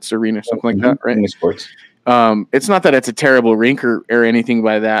Sports Arena or something like that, right? Family Sports. It's not that it's a terrible rink or anything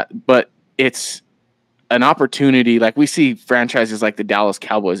by that, but it's an opportunity. Like we see franchises like the Dallas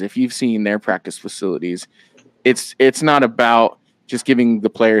Cowboys. If you've seen their practice facilities, it's not about just giving the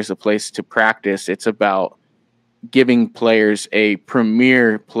players a place to practice. It's about giving players a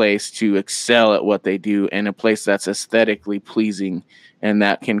premier place to excel at what they do and a place that's aesthetically pleasing and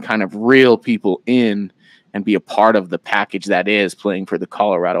that can kind of reel people in and be a part of the package that is playing for the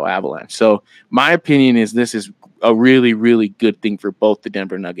Colorado Avalanche. So my opinion is this is a really, really good thing for both the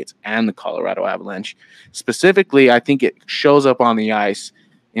Denver Nuggets and the Colorado Avalanche. Specifically, I think it shows up on the ice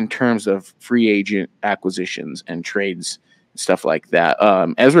in terms of free agent acquisitions and trades, stuff like that.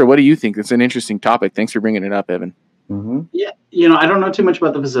 Ezra, what do you think? It's an interesting topic. Thanks for bringing it up, Evan. Mm-hmm. Yeah, I don't know too much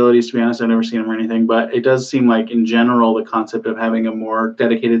about the facilities, to be honest. I've never seen them or anything, but it does seem like in general, the concept of having a more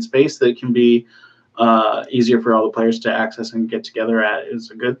dedicated space that can be easier for all the players to access and get together at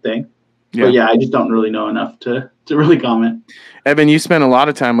is a good thing. Yeah. But yeah, I just don't really know enough to really comment. Evan, you spent a lot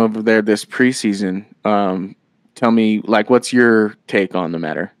of time over there this preseason. Tell me, what's your take on the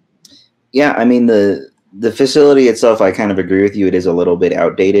matter? Yeah, I mean, the facility itself, I kind of agree with you. It is a little bit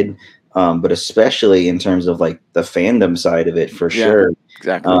outdated, but especially in terms of the fandom side of it, for sure.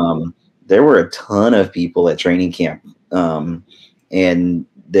 Exactly. There were a ton of people at training camp, and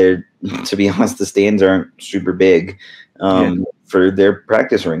there, to be honest, the stands aren't super big for their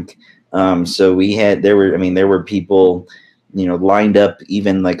practice rink. So there were people, lined up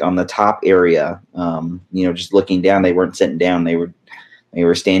even on the top area, just looking down. They weren't sitting down. They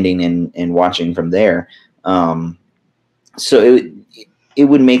were standing and watching from there. So it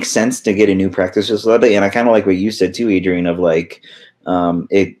would make sense to get a new practice facility. And I kind of like what you said too, Adrian, of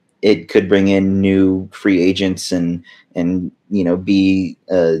it could bring in new free agents and be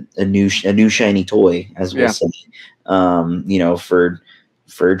a new shiny toy, as we'll say,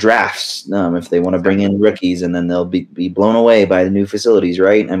 for drafts, if they want to bring in rookies, and then they'll be blown away by the new facilities,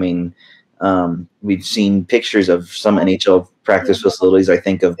 right? I mean, we've seen pictures of some NHL practice facilities. I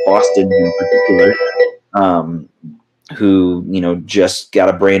think of Boston in particular, who just got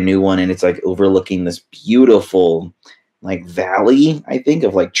a brand new one, and it's overlooking this beautiful valley, I think,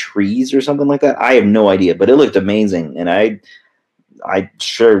 of trees or something like that. I have no idea, but it looked amazing, and I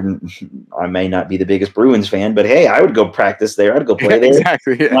may not be the biggest Bruins fan, but hey, I would go practice there. I'd go play there.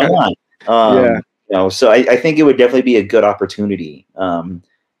 Exactly. Yeah. Why not? So I think it would definitely be a good opportunity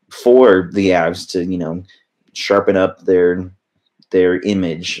for the Avs to sharpen up their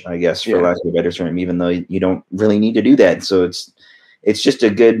image, I guess, for lack of a better term, even though you don't really need to do that. So it's just a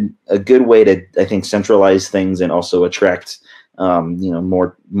good way to, I think, centralize things and also attract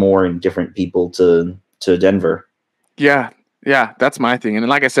more and different people to Denver. Yeah, that's my thing. And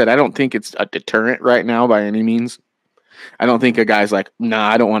like I said, I don't think it's a deterrent right now by any means. I don't think a guy's nah,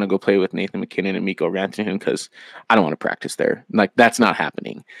 I don't want to go play with Nathan MacKinnon and Mikko Rantanen because I don't want to practice there. That's not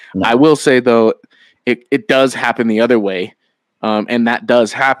happening. No. I will say, though, it does happen the other way. And that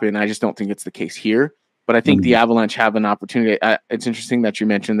does happen. I just don't think it's the case here. But I think the Avalanche have an opportunity. It's interesting that you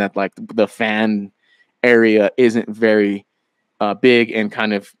mentioned that the fan area isn't very big and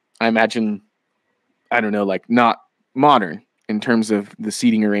kind of, I imagine, I don't know, not modern in terms of the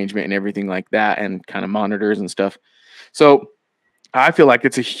seating arrangement and everything like that, and kind of monitors and stuff. So I feel like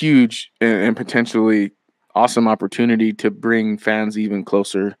it's a huge and potentially awesome opportunity to bring fans even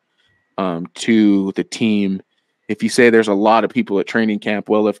closer to the team. If you say there's a lot of people at training camp,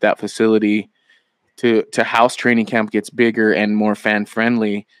 well, if that facility to house training camp gets bigger and more fan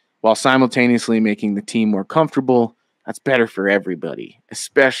friendly, while simultaneously making the team more comfortable, that's better for everybody,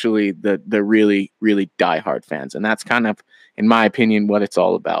 especially the really, really diehard fans. And that's kind of, in my opinion, what it's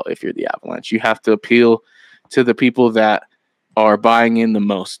all about. If you're the Avalanche, you have to appeal to the people that are buying in the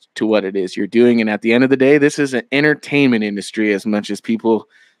most to what it is you're doing. And at the end of the day, this is an entertainment industry as much as people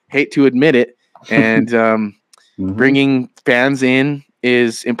hate to admit it. And bringing fans in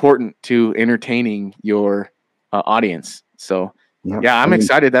is important to entertaining your audience. So, I'm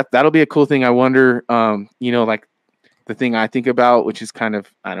excited. That'll be a cool thing. I wonder, the thing I think about, which is kind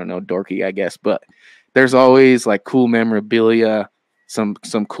of, I don't know, dorky, I guess, but there's always cool memorabilia, some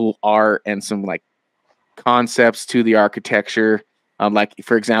cool art, and some concepts to the architecture.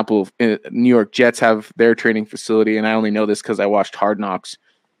 For example, New York Jets have their training facility, and I only know this because I watched Hard Knocks,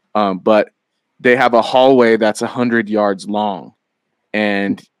 but they have a hallway that's 100 yards long,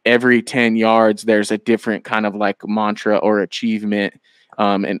 and every 10 yards there's a different kind of mantra or achievement,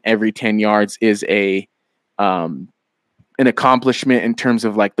 and every 10 yards is an accomplishment in terms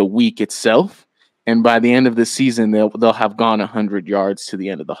of the week itself. And by the end of the season, they'll have gone 100 yards to the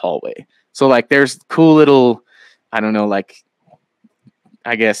end of the hallway. So there's cool little, I don't know,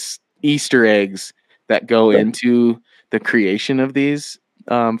 I guess Easter eggs that go into the creation of these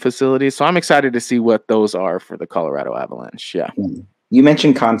facilities. So I'm excited to see what those are for the Colorado Avalanche. Yeah. You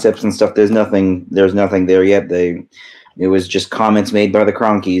mentioned concepts and stuff. There's nothing there yet. It was just comments made by the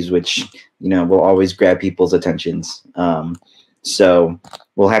Cronkies, which, will always grab people's attentions. So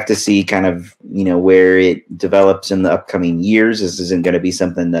we'll have to see kind of, where it develops in the upcoming years. This isn't going to be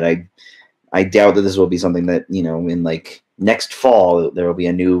something that I doubt that this will be something that, in like next fall, there will be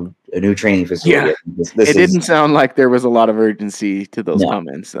a new training facility. Yeah. It didn't sound like there was a lot of urgency to those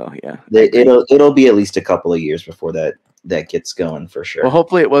comments. So yeah, it'll be at least a couple of years before that gets going for sure. Well,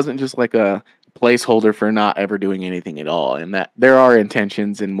 hopefully it wasn't just like a placeholder for not ever doing anything at all, and that there are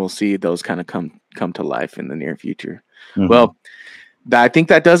intentions, and we'll see those kind of come to life in the near future. Mm-hmm. Well, I think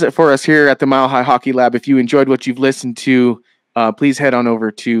that does it for us here at the Mile High Hockey Lab. If you enjoyed what you've listened to, please head on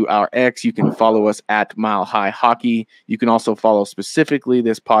over to our X. You can follow us at Mile High Hockey. You can also follow specifically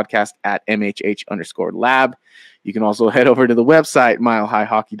this podcast at MHH_lab. You can also head over to the website,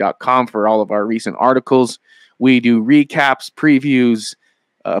 milehighhockey.com, for all of our recent articles. We do recaps, previews,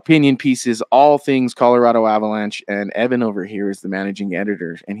 opinion pieces, all things Colorado Avalanche. And Evan over here is the managing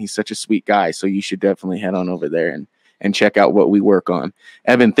editor, and he's such a sweet guy. So you should definitely head on over there and check out what we work on.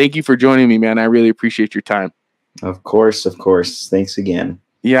 Evan, thank you for joining me, man. I really appreciate your time. Of course. Thanks again.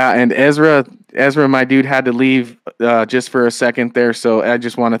 Yeah, and Ezra, my dude, had to leave just for a second there, so I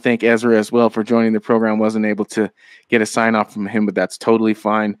just want to thank Ezra as well for joining the program. Wasn't able to get a sign off from him, but that's totally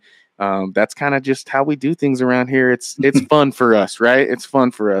fine. That's kind of just how we do things around here. It's fun for us, right? It's fun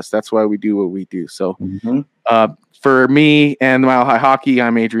for us. That's why we do what we do. So for me and the Mile High Hockey,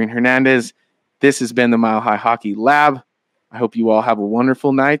 I'm Adrian Hernandez. This has been the Mile High Hockey Lab. I hope you all have a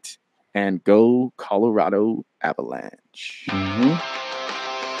wonderful night, and go Colorado Avalanche.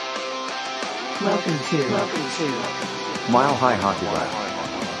 Welcome to Mile High Hockey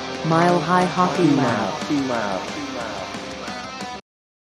Lab. Mile High Hockey Lab.